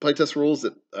playtest rules,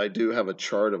 that I do have a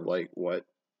chart of like what,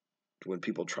 when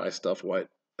people try stuff, what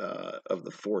of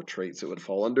the 4 traits it would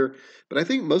fall under. But I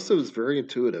think most of it is very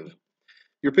intuitive.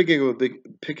 You're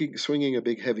swinging a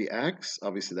big heavy axe.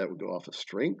 Obviously, that would go off of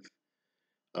strength.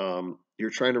 You're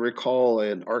trying to recall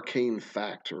an arcane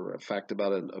fact or a fact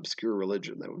about an obscure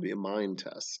religion. That would be a mind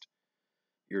test.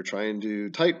 You're trying to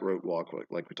tightrope walk,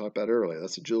 like we talked about earlier.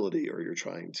 That's agility. Or you're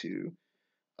trying to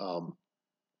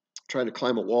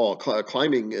climb a wall.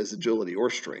 Climbing is agility or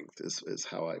strength is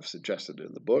how I've suggested it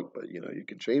in the book, but you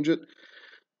can change it.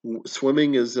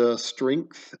 Swimming is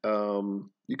strength.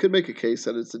 You could make a case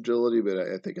that it's agility, but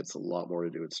I think it's a lot more to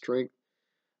do with strength.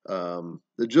 The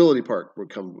agility part would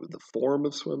come with the form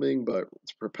of swimming, but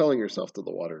it's propelling yourself to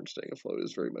the water and staying afloat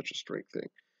is very much a strength thing.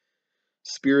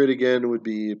 Spirit, again, would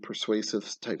be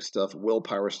persuasive type stuff,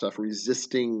 willpower stuff.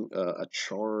 Resisting a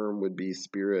charm would be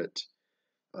spirit.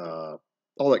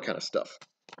 All that kind of stuff.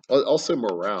 Also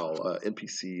morale.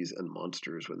 NPCs and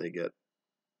monsters, when they get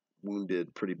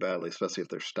wounded pretty badly, especially if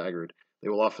they're staggered, they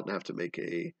will often have to make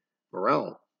a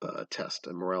morale test,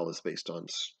 and morale is based on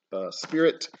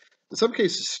spirit. In some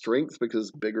cases, strength,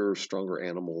 because bigger, stronger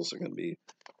animals are going to be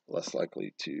less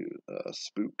likely to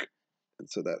spook, and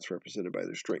so that's represented by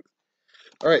their strength.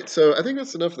 All right, so I think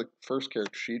that's enough of the first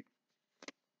character sheet.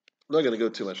 I'm not going to go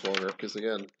too much longer, because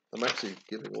again, I'm actually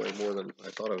giving away more than I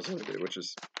thought I was going to do, which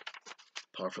is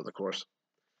par for the course.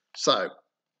 So,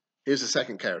 here's the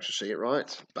second character sheet,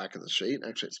 right? Back of the sheet.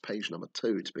 Actually, it's page number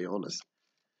 2, to be honest.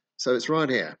 So, it's right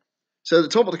here. So, at the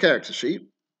top of the character sheet,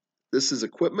 this is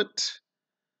equipment.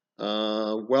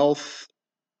 Wealth,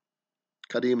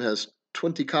 Kadim has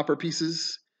 20 copper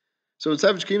pieces. So in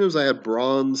Savage Kingdoms, I had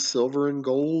bronze, silver, and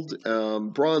gold.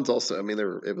 Bronze also, I mean,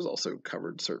 it was also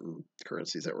covered certain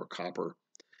currencies that were copper.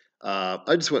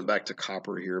 I just went back to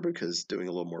copper here because doing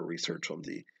a little more research on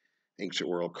the ancient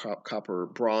world, copper,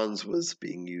 bronze was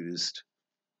being used.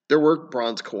 There were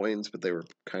bronze coins, but they were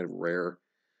kind of rare.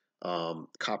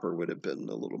 Copper would have been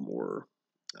a little more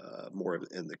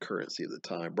in the currency of the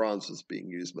time. Bronze was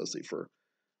being used mostly for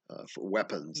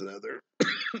weapons and other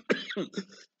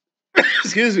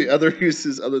excuse me, other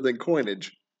uses other than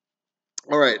coinage.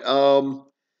 All right.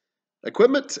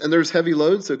 Equipment, and there's heavy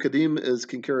loads. So Kadim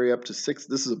can carry up to 6.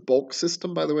 This is a bulk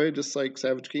system, by the way, just like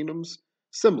Savage Kingdoms.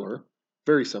 Similar,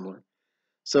 very similar.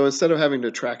 So instead of having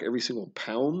to track every single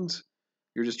pound,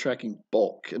 you're just tracking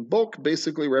bulk. And bulk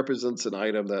basically represents an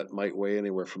item that might weigh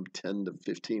anywhere from 10 to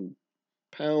 15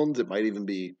 pounds. It might even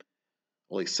be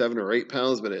only 7 or 8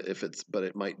 pounds, but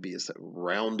it might be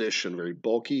roundish and very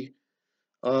bulky.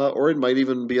 Or it might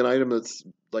even be an item that's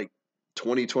like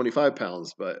 20, 25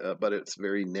 pounds, but it's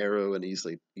very narrow and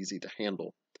easy to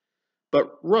handle.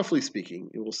 But roughly speaking,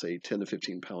 it will say 10 to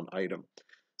 15 pound item.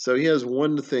 So he has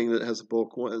one thing that has a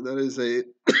bulk one, and that is a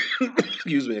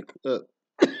excuse me, a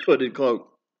hooded cloak.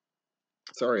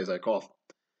 Sorry as I cough.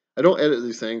 I don't edit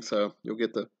these things, so you'll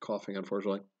get the coughing,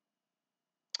 unfortunately.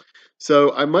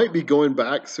 So I might be going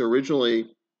back. So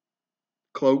originally,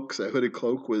 a hooded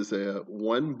cloak was a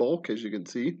one bulk, as you can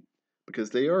see, because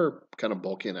they are kind of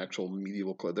bulky in actual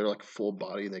medieval clothes. They're like full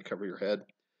body, they cover your head.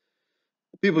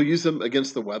 People use them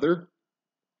against the weather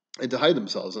and to hide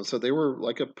themselves, and so they were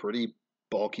like a pretty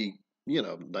bulky,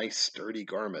 nice sturdy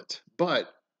garment. But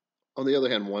on the other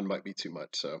hand, one might be too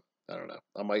much. So I don't know.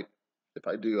 I might, if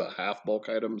I do a half bulk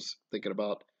items, thinking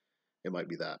about it might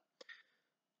be that.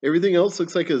 Everything else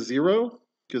looks like a 0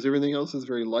 because everything else is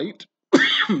very light.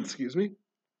 Excuse me.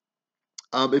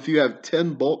 If you have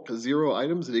 10 bulk 0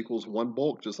 items, it equals 1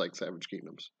 bulk, just like Savage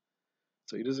Kingdoms.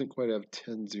 So he doesn't quite have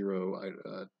 10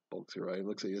 bulk 0 items. It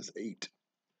looks like he has 8.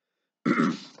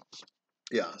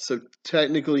 Yeah, so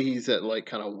technically he's at like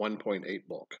kind of 1.8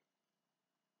 bulk.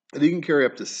 And he can carry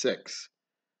up to 6.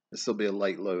 It'll still be a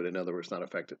light load, in other words, not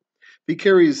affected.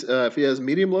 If he has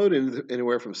medium load,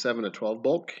 anywhere from 7 to 12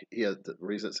 bulk, the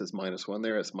reason it says -1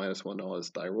 there, it's -1 on all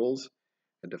his die rolls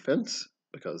and defense,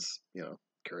 because,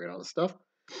 carrying all the stuff.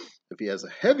 If he has a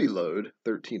heavy load,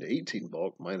 13 to 18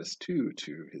 bulk, -2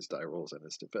 to his die rolls and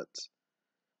his defense.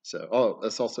 So,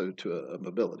 that's also to a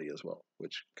mobility as well,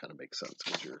 which kind of makes sense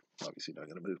because you're obviously not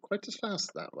going to move quite as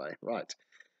fast that way. Right.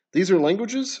 These are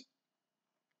languages.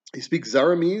 He speaks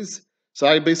Zaramese. So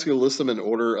I basically list them in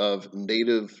order of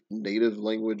native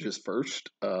languages first.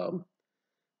 The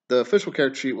official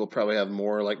character sheet will probably have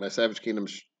more. Like my Savage Kingdom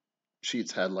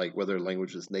sheets had like whether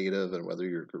language is native and whether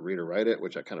you could read or write it,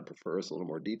 which I kind of prefer. It's a little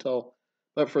more detail.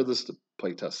 But for this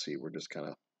playtest sheet, we're just kind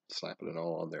of slapping it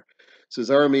all on there. So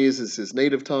Zaramese is his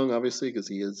native tongue, obviously, because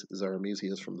he is Zaramese. He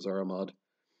is from Zaramad,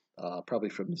 probably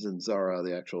from Zinzara,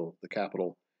 the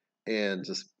capital, and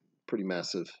just pretty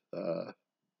massive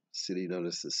city known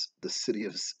as the city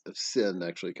of sin,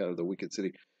 actually, kind of the wicked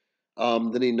city.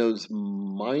 Then he knows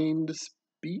mind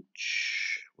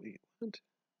speech. Wait, what?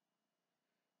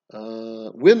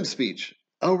 Wind speech.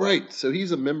 Oh, right. So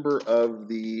he's a member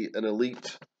of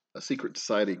a secret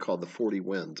society called the 40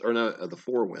 Winds, or not the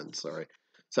Four Winds. Sorry,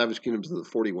 Savage Kingdoms of the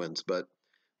 40 Winds, but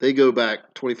they go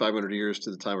back 2,500 years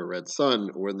to the time of Red Sun,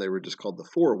 when they were just called the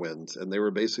Four Winds, and they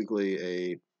were basically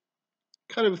a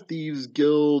kind of thieves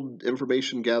guild,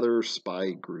 information gatherer,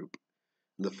 spy group.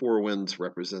 And the Four Winds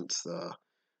represents the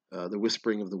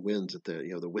whispering of the winds, at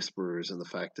the whisperers, and the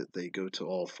fact that they go to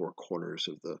all four corners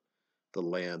of the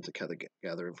land to kind of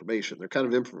gather information. They're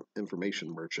kind of information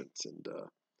merchants, and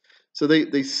so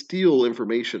they steal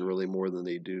information really more than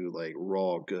they do like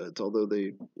raw goods. Although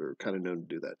they are kind of known to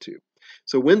do that too.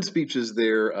 So wind speech is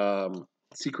their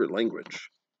secret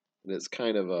language, and it's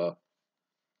kind of a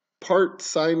part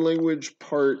sign language,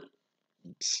 part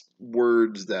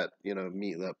words that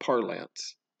mean the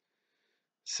parlance.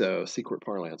 So secret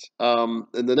parlance. And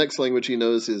the next language he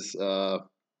knows is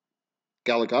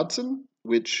Galagatsan,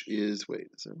 which is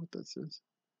is that what this is?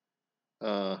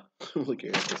 I'm looking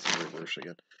at this in reverse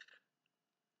again.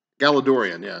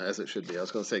 Galadorian, yeah, as it should be. I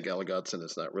was going to say Galagatsan.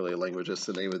 It's not really a language. It's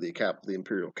the name of the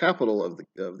imperial capital of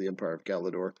the Empire of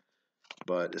Galador,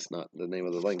 but it's not the name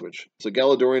of the language. So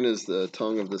Galadorian is the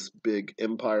tongue of this big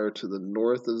empire to the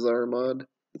north of Zaramad,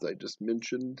 as I just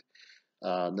mentioned,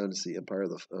 known as the Empire of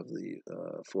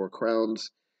the Four Crowns,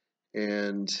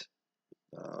 and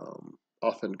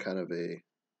often kind of a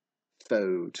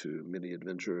foe to many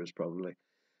adventurers, probably.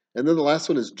 And then the last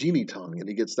one is Genie Tongue, and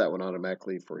he gets that one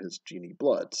automatically for his Genie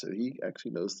blood. So he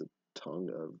actually knows the tongue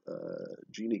of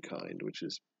Genie kind, which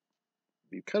is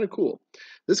be kind of cool.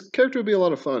 This character would be a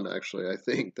lot of fun, actually. I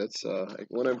think that's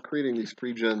when I'm creating these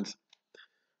pre-gens.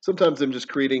 Sometimes I'm just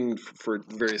creating for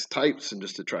various types and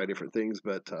just to try different things,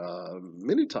 but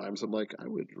many times I'm like, I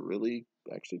would really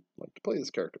actually like to play this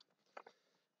character.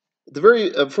 The very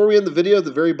before we end the video,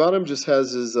 the very bottom just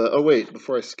has his. Oh wait,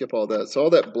 before I skip all that, so all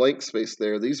that blank space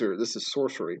there. This is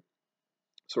sorcery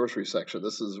section.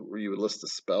 This is where you would list the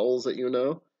spells that you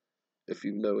know. If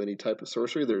you know any type of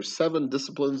sorcery, there's 7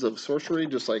 disciplines of sorcery,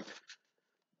 just like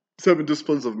 7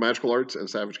 disciplines of magical arts and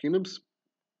Savage Kingdoms.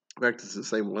 In fact, it's the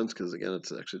same ones because again,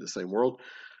 it's actually the same world.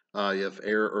 You have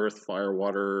air, earth, fire,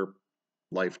 water,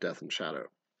 life, death, and shadow.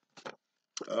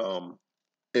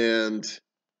 And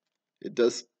it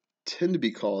does tend to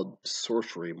be called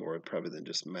sorcery more probably than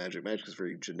just magic. Magic is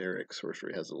very generic.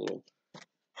 Sorcery has a little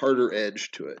harder edge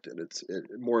to it, and it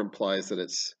more implies that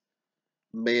it's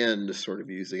man sort of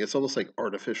using. It's almost like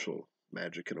artificial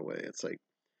magic in a way. It's like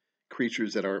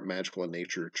creatures that aren't magical in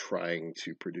nature trying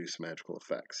to produce magical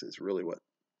effects is really what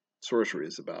sorcery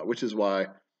is about, which is why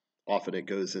often it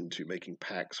goes into making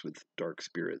pacts with dark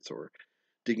spirits or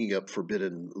digging up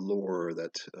forbidden lore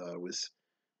that was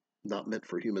not meant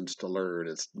for humans to learn.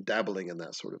 It's dabbling in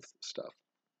that sort of stuff.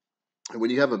 And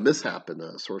when you have a mishap in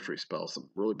a sorcery spell, some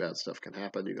really bad stuff can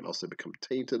happen. You can also become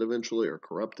tainted eventually or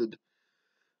corrupted,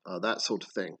 that sort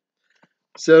of thing.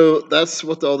 So that's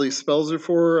what all these spells are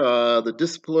for. The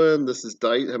discipline, this is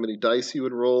dice, how many dice you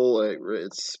would roll.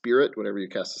 It's spirit. Whenever you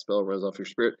cast a spell, it runs off your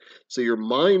spirit. So your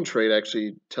mind trait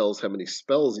actually tells how many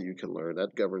spells that you can learn.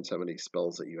 That governs how many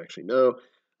spells that you actually know.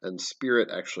 And spirit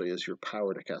actually is your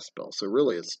power to cast spells. So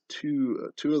really, it's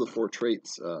two of the 4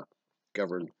 traits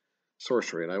govern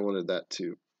sorcery. And I wanted that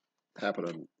to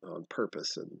happen on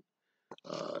purpose. And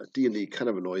D&D kind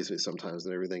of annoys me sometimes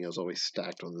that everything is always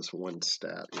stacked on this one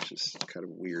stat, which is kind of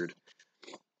weird.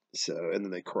 So, and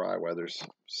then they cry why there's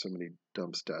so many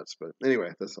dumb stats. But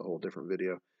anyway, that's a whole different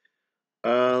video.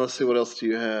 Let's see, what else do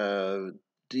you have?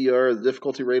 DR, the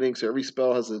difficulty rating. So every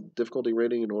spell has a difficulty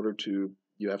rating in order to,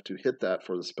 you have to hit that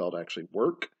for the spell to actually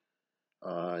work.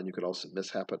 And you could also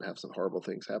mishap it and have some horrible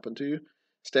things happen to you.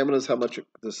 Stamina is how much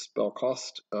the spell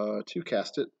costs to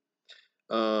cast it.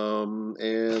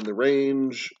 And the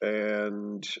range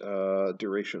and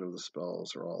duration of the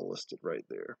spells are all listed right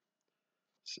there.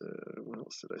 So what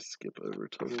else did I skip over?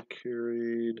 Total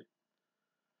carried.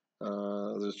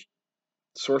 There's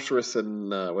sorceress and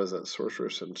what is that?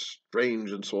 Sorceress and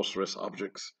strange and sorceress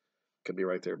objects could be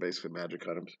right there. Basically magic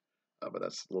items, but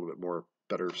that's a little bit more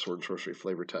better sword and sorcery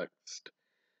flavor text,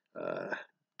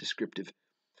 descriptive.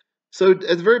 So at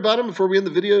the very bottom, before we end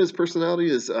the video, his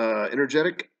personality is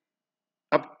energetic,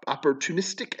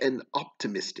 opportunistic, and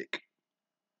optimistic.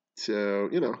 So,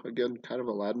 again, kind of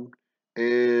Aladdin.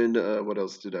 And what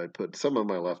else did I put? Some of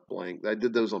my left blank. I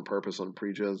did those on purpose on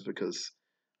pre-gens because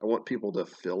I want people to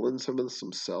fill in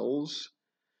some cells.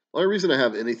 The only reason I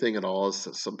have anything at all is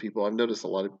that some people, I've noticed a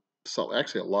lot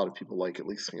of people like at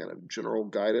least kind of general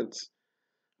guidance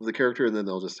of the character, and then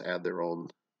they'll just add their own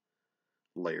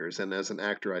layers. And as an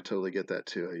actor, I totally get that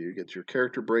too. You get your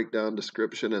character breakdown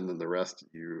description, and then the rest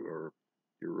you're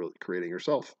really creating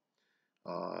yourself,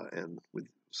 and with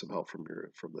some help from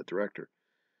the director.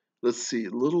 Let's see,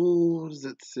 what does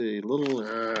it say?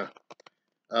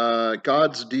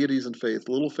 Gods, deities, and faith.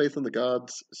 Little faith in the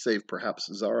gods, save perhaps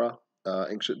Zara,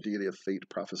 ancient deity of fate,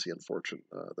 prophecy, and fortune.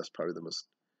 That's probably the most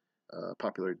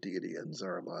popular deity in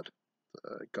Zaramad.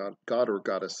 God or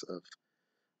goddess of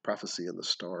prophecy and the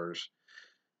stars.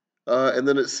 And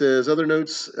then it says, other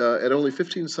notes, at only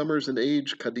 15 summers in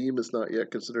age, Kadim is not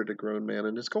yet considered a grown man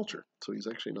in his culture. So he's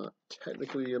actually not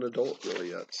technically an adult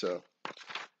really yet. So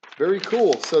very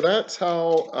cool. So that's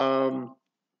how,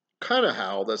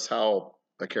 that's how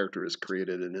a character is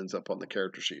created and ends up on the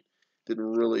character sheet.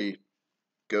 Didn't really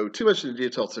go too much into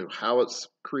detail to how it's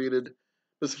created.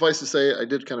 But suffice to say, I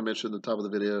did kind of mention at the top of the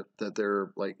video that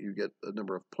you get a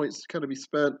number of points to kind of be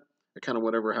spent. Kind of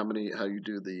whatever, how you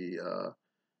do the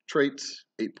traits,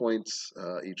 8 points.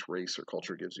 Each race or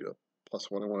culture gives you a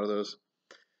 +1 on one of those.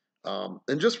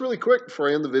 And just really quick before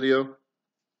I end the video,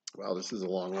 wow, this is a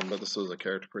long one, but this was a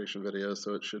character creation video,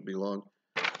 so it should be long.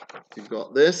 You've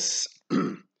got this.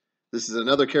 This is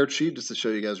another character sheet just to show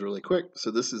you guys really quick.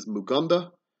 So this is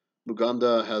Muganda.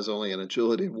 Muganda has only an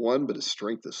agility of 1, but his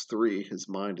strength is 3, his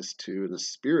mind is 2, and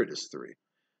his spirit is 3.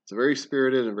 It's a very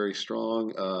spirited and very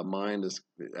strong. Mind is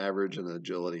average, and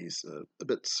agility is a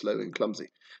bit slow and clumsy.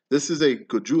 This is a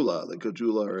Gojula. The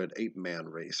Gojula are an ape-man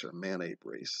race, or man-ape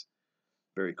race.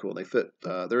 very cool. They fit.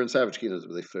 They're in Savage Kingdoms,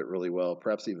 but they fit really well.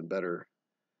 Perhaps even better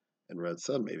in Red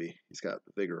Sun. Maybe he's got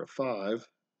Vigor of 5,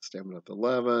 Stamina of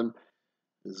 11.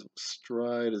 His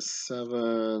stride is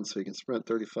 7, so he can sprint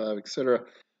 35, etc.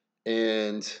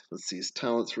 And let's see, his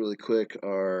talents really quick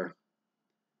are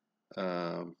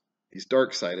he's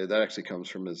dark-sided. That actually comes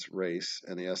from his race,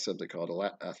 and he has something called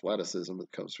athleticism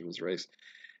that comes from his race.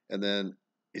 And then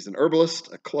he's an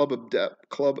herbalist, a club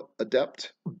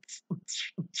adept,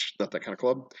 not that kind of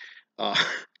club.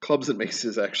 Clubs and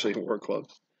maces actually war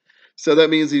clubs. So that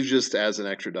means he just adds an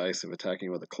extra dice of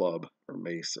attacking with a club or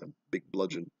mace, a big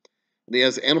bludgeon. And he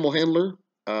has Animal Handler.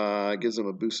 Gives him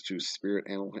a boost to Spirit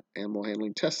Animal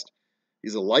Handling test.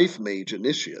 He's a Life Mage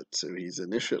Initiate, so he's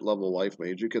Initiate level Life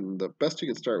Mage. The best you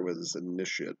can start with is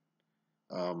Initiate.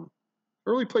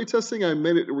 Early playtesting, I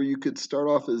made it where you could start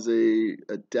off as a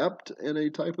adept in a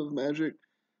type of magic,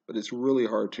 but it's really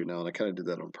hard to now, and I kind of did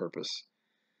that on purpose.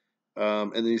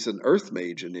 And then he's an Earth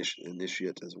Mage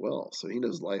Initiate as well, so he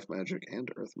knows Life Magic and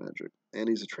Earth Magic, and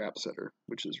he's a Trap Setter,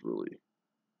 which is really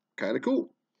kind of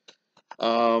cool.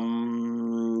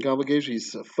 Complication.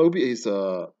 He's a phobia. He's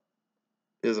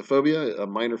a phobia, a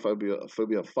minor phobia, a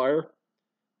phobia of fire.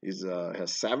 He's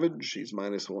has Savage. He's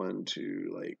 -1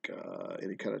 to like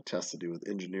any kind of test to do with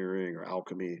engineering or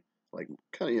alchemy, like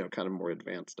kind of more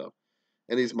advanced stuff.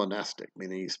 And he's monastic,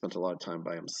 meaning he spent a lot of time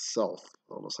by himself,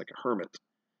 almost like a hermit,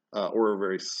 or a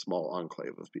very small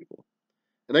enclave of people.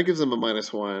 And that gives him a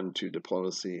 -1 to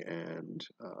diplomacy and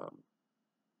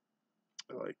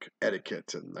like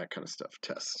etiquette and that kind of stuff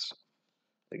tests.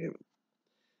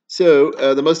 So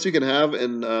the most you can have,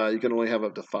 and you can only have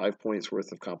up to 5 points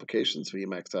worth of complications. So he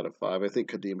maxed out at 5. I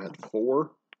think Kadim had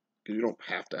 4, because you don't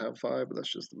have to have 5, but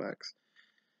that's just the max.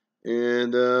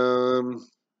 And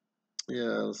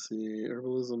yeah, let's see,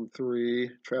 herbalism 3,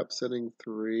 trap setting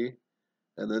 3,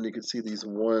 and then you can see these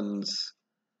ones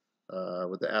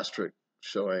with the asterisk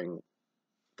showing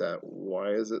that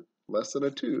why is it less than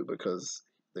a 2, because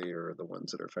they are the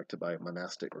ones that are affected by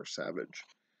monastic or savage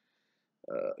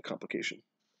complication.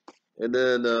 And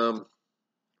then,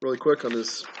 really quick on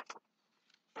this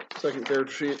second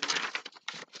character sheet,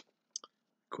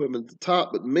 equipment at the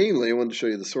top, but mainly I wanted to show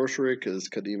you the sorcery because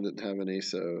Kadim didn't have any.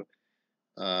 So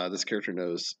this character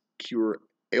knows Cure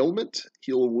Ailment,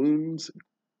 Heal Wounds,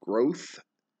 Growth,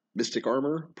 Mystic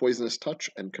Armor, Poisonous Touch,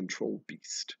 and Control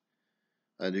Beast.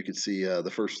 And you can see the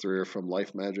first 3 are from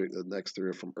Life Magic, the next 3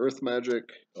 are from Earth Magic.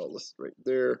 All listed right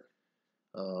there.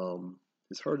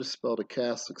 It's hard to spell to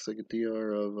cast. Looks like a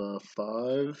DR of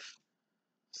 5.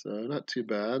 So not too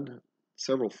bad.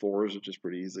 Several 4s, which is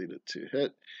pretty easy to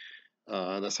hit.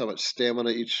 And that's how much stamina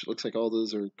each. Looks like all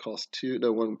those are cost 2.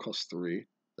 No, one costs 3.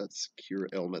 That's Cure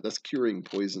Ailment. That's curing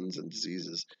poisons and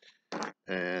diseases.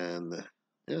 And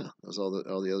yeah, that's all the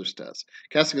other stats.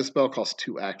 Casting a spell costs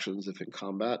 2 actions if in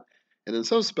combat. And then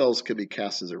some spells can be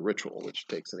cast as a ritual, which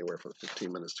takes anywhere from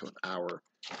 15 minutes to an hour,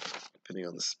 depending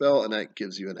on the spell. And that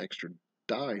gives you an extra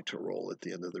die to roll at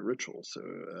the end of the ritual. So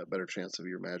a better chance of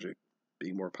your magic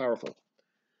being more powerful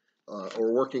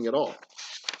or working at all.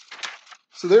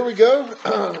 So there we go.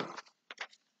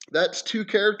 That's 2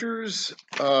 characters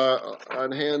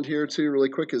on hand here too. Really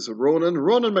quick is Ronan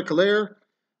McAlear.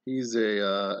 He's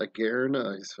a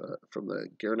Gairn. He's from the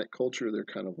Gairnic culture. They're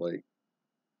kind of like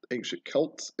ancient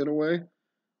Celts in a way.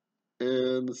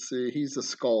 And let's see, he's a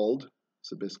Skald,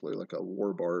 so basically like a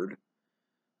war bard.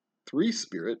 3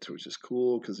 spirit, which is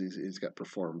cool because he's got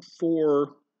perform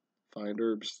 4, find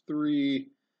herbs 3.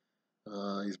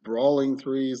 He's brawling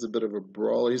 3. He's a bit of a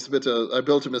brawler. I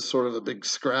built him as sort of a big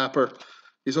scrapper.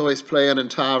 He's always playing in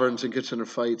taverns and getting in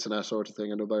fights and that sort of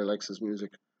thing, and nobody likes his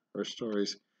music or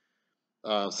stories.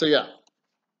 So yeah,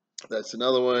 that's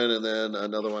another one. And then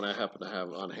another one I happen to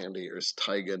have on handy is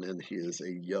Tygan, and he is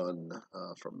a Yun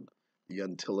from the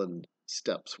Yuntillan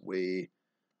steppes way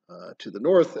to the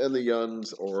north, and the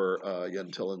Yuns or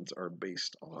Yuntillans are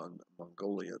based on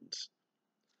Mongolians.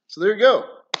 So there you go.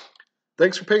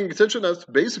 Thanks for paying attention. That's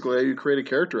basically how you create a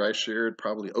character. I shared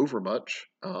probably overmuch.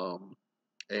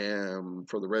 And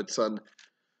for the Red Sun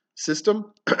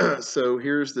system. So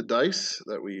here's the dice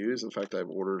that we use. In fact, I've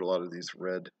ordered a lot of these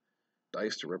red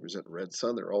dice to represent Red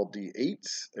Sun. They're all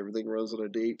D8s. Everything runs on a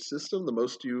D8 system. The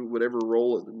most you would ever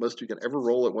roll, the most you can ever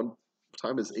roll at one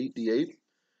time is 8D8.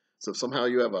 So if somehow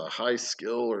you have a high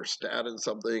skill or stat in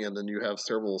something, and then you have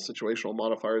several situational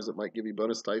modifiers that might give you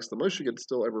bonus dice, the most you can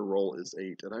still ever roll is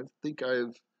 8. And I think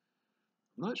I'm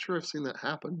not sure I've seen that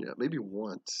happen yet. Maybe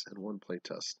once in one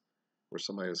playtest where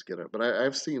somebody was getting it. But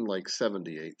I've seen like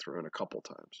 78 thrown a couple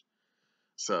times.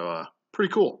 So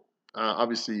pretty cool.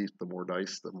 Obviously, the more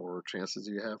dice, the more chances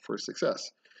you have for success.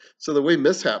 So the way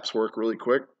mishaps work really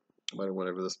quick, I might have went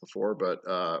over this before, but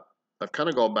I've kind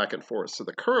of gone back and forth. So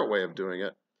the current way of doing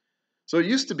it, so it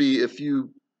used to be if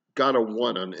you got a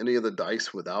 1 on any of the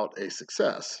dice without a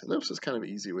success, and this is kind of an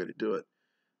easy way to do it,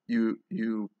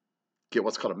 you get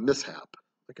what's called a mishap,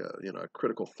 like a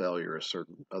critical failure, as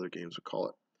certain other games would call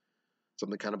it.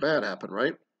 Something kind of bad happened,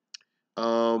 right?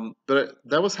 But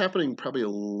that was happening probably a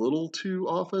little too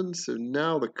often. So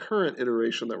now the current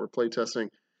iteration that we're playtesting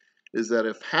is that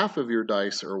if half of your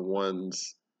dice are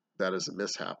ones, that is a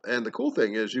mishap. And the cool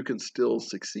thing is you can still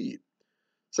succeed.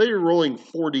 Say you're rolling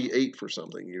 4d8 for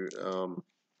something,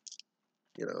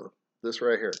 this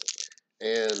right here,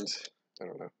 and I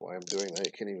don't know why I'm doing that.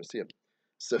 You can't even see them.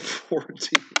 So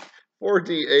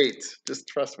 4d8. Just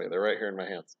trust me, they're right here in my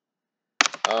hands.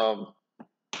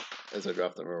 As I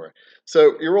drop them over.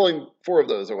 So you're rolling 4 of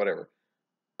those or whatever.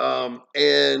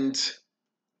 And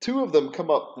 2 of them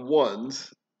come up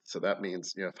ones. So that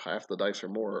means if half the dice or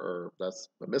more, or that's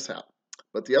a mishap.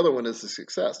 But the other one is a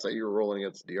success. Say you're rolling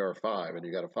against DR5 and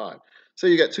you got a 5. So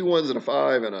you got 2 1s and a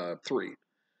 5 and a 3.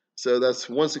 So that's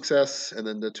 1 success, and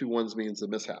then the 2 1s means a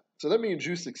mishap. So that means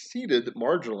you succeeded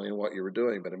marginally in what you were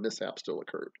doing, but a mishap still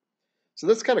occurred. So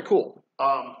that's kind of cool.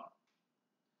 A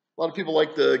lot of people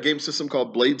like the game system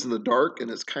called Blades in the Dark, and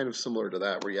it's kind of similar to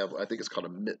that, where you have, I think it's called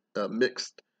a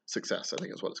mixed success, I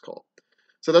think is what it's called.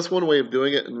 So that's one way of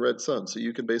doing it in Red Sun. So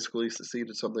you can basically succeed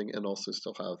at something and also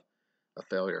still have a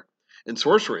failure. In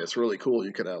sorcery, it's really cool.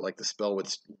 You can like the spell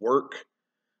would work,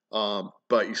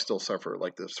 but you still suffer,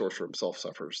 like the sorcerer himself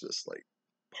suffers this like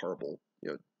horrible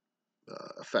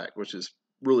effect, which is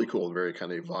really cool and very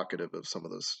kind of evocative of some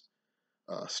of those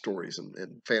stories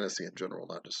and fantasy in general,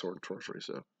 not just sword and sorcery.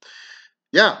 So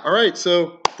yeah, all right.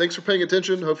 So thanks for paying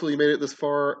attention. Hopefully you made it this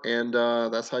far, and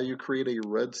that's how you create a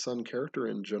Red Sun character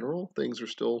in general. Things are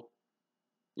still,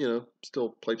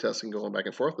 still playtesting, going back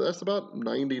and forth, but that's about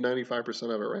 90-95%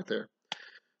 of it right there.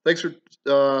 Thanks for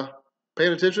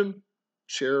paying attention.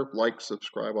 Share, like,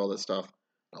 subscribe, all that stuff.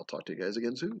 I'll talk to you guys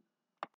again soon.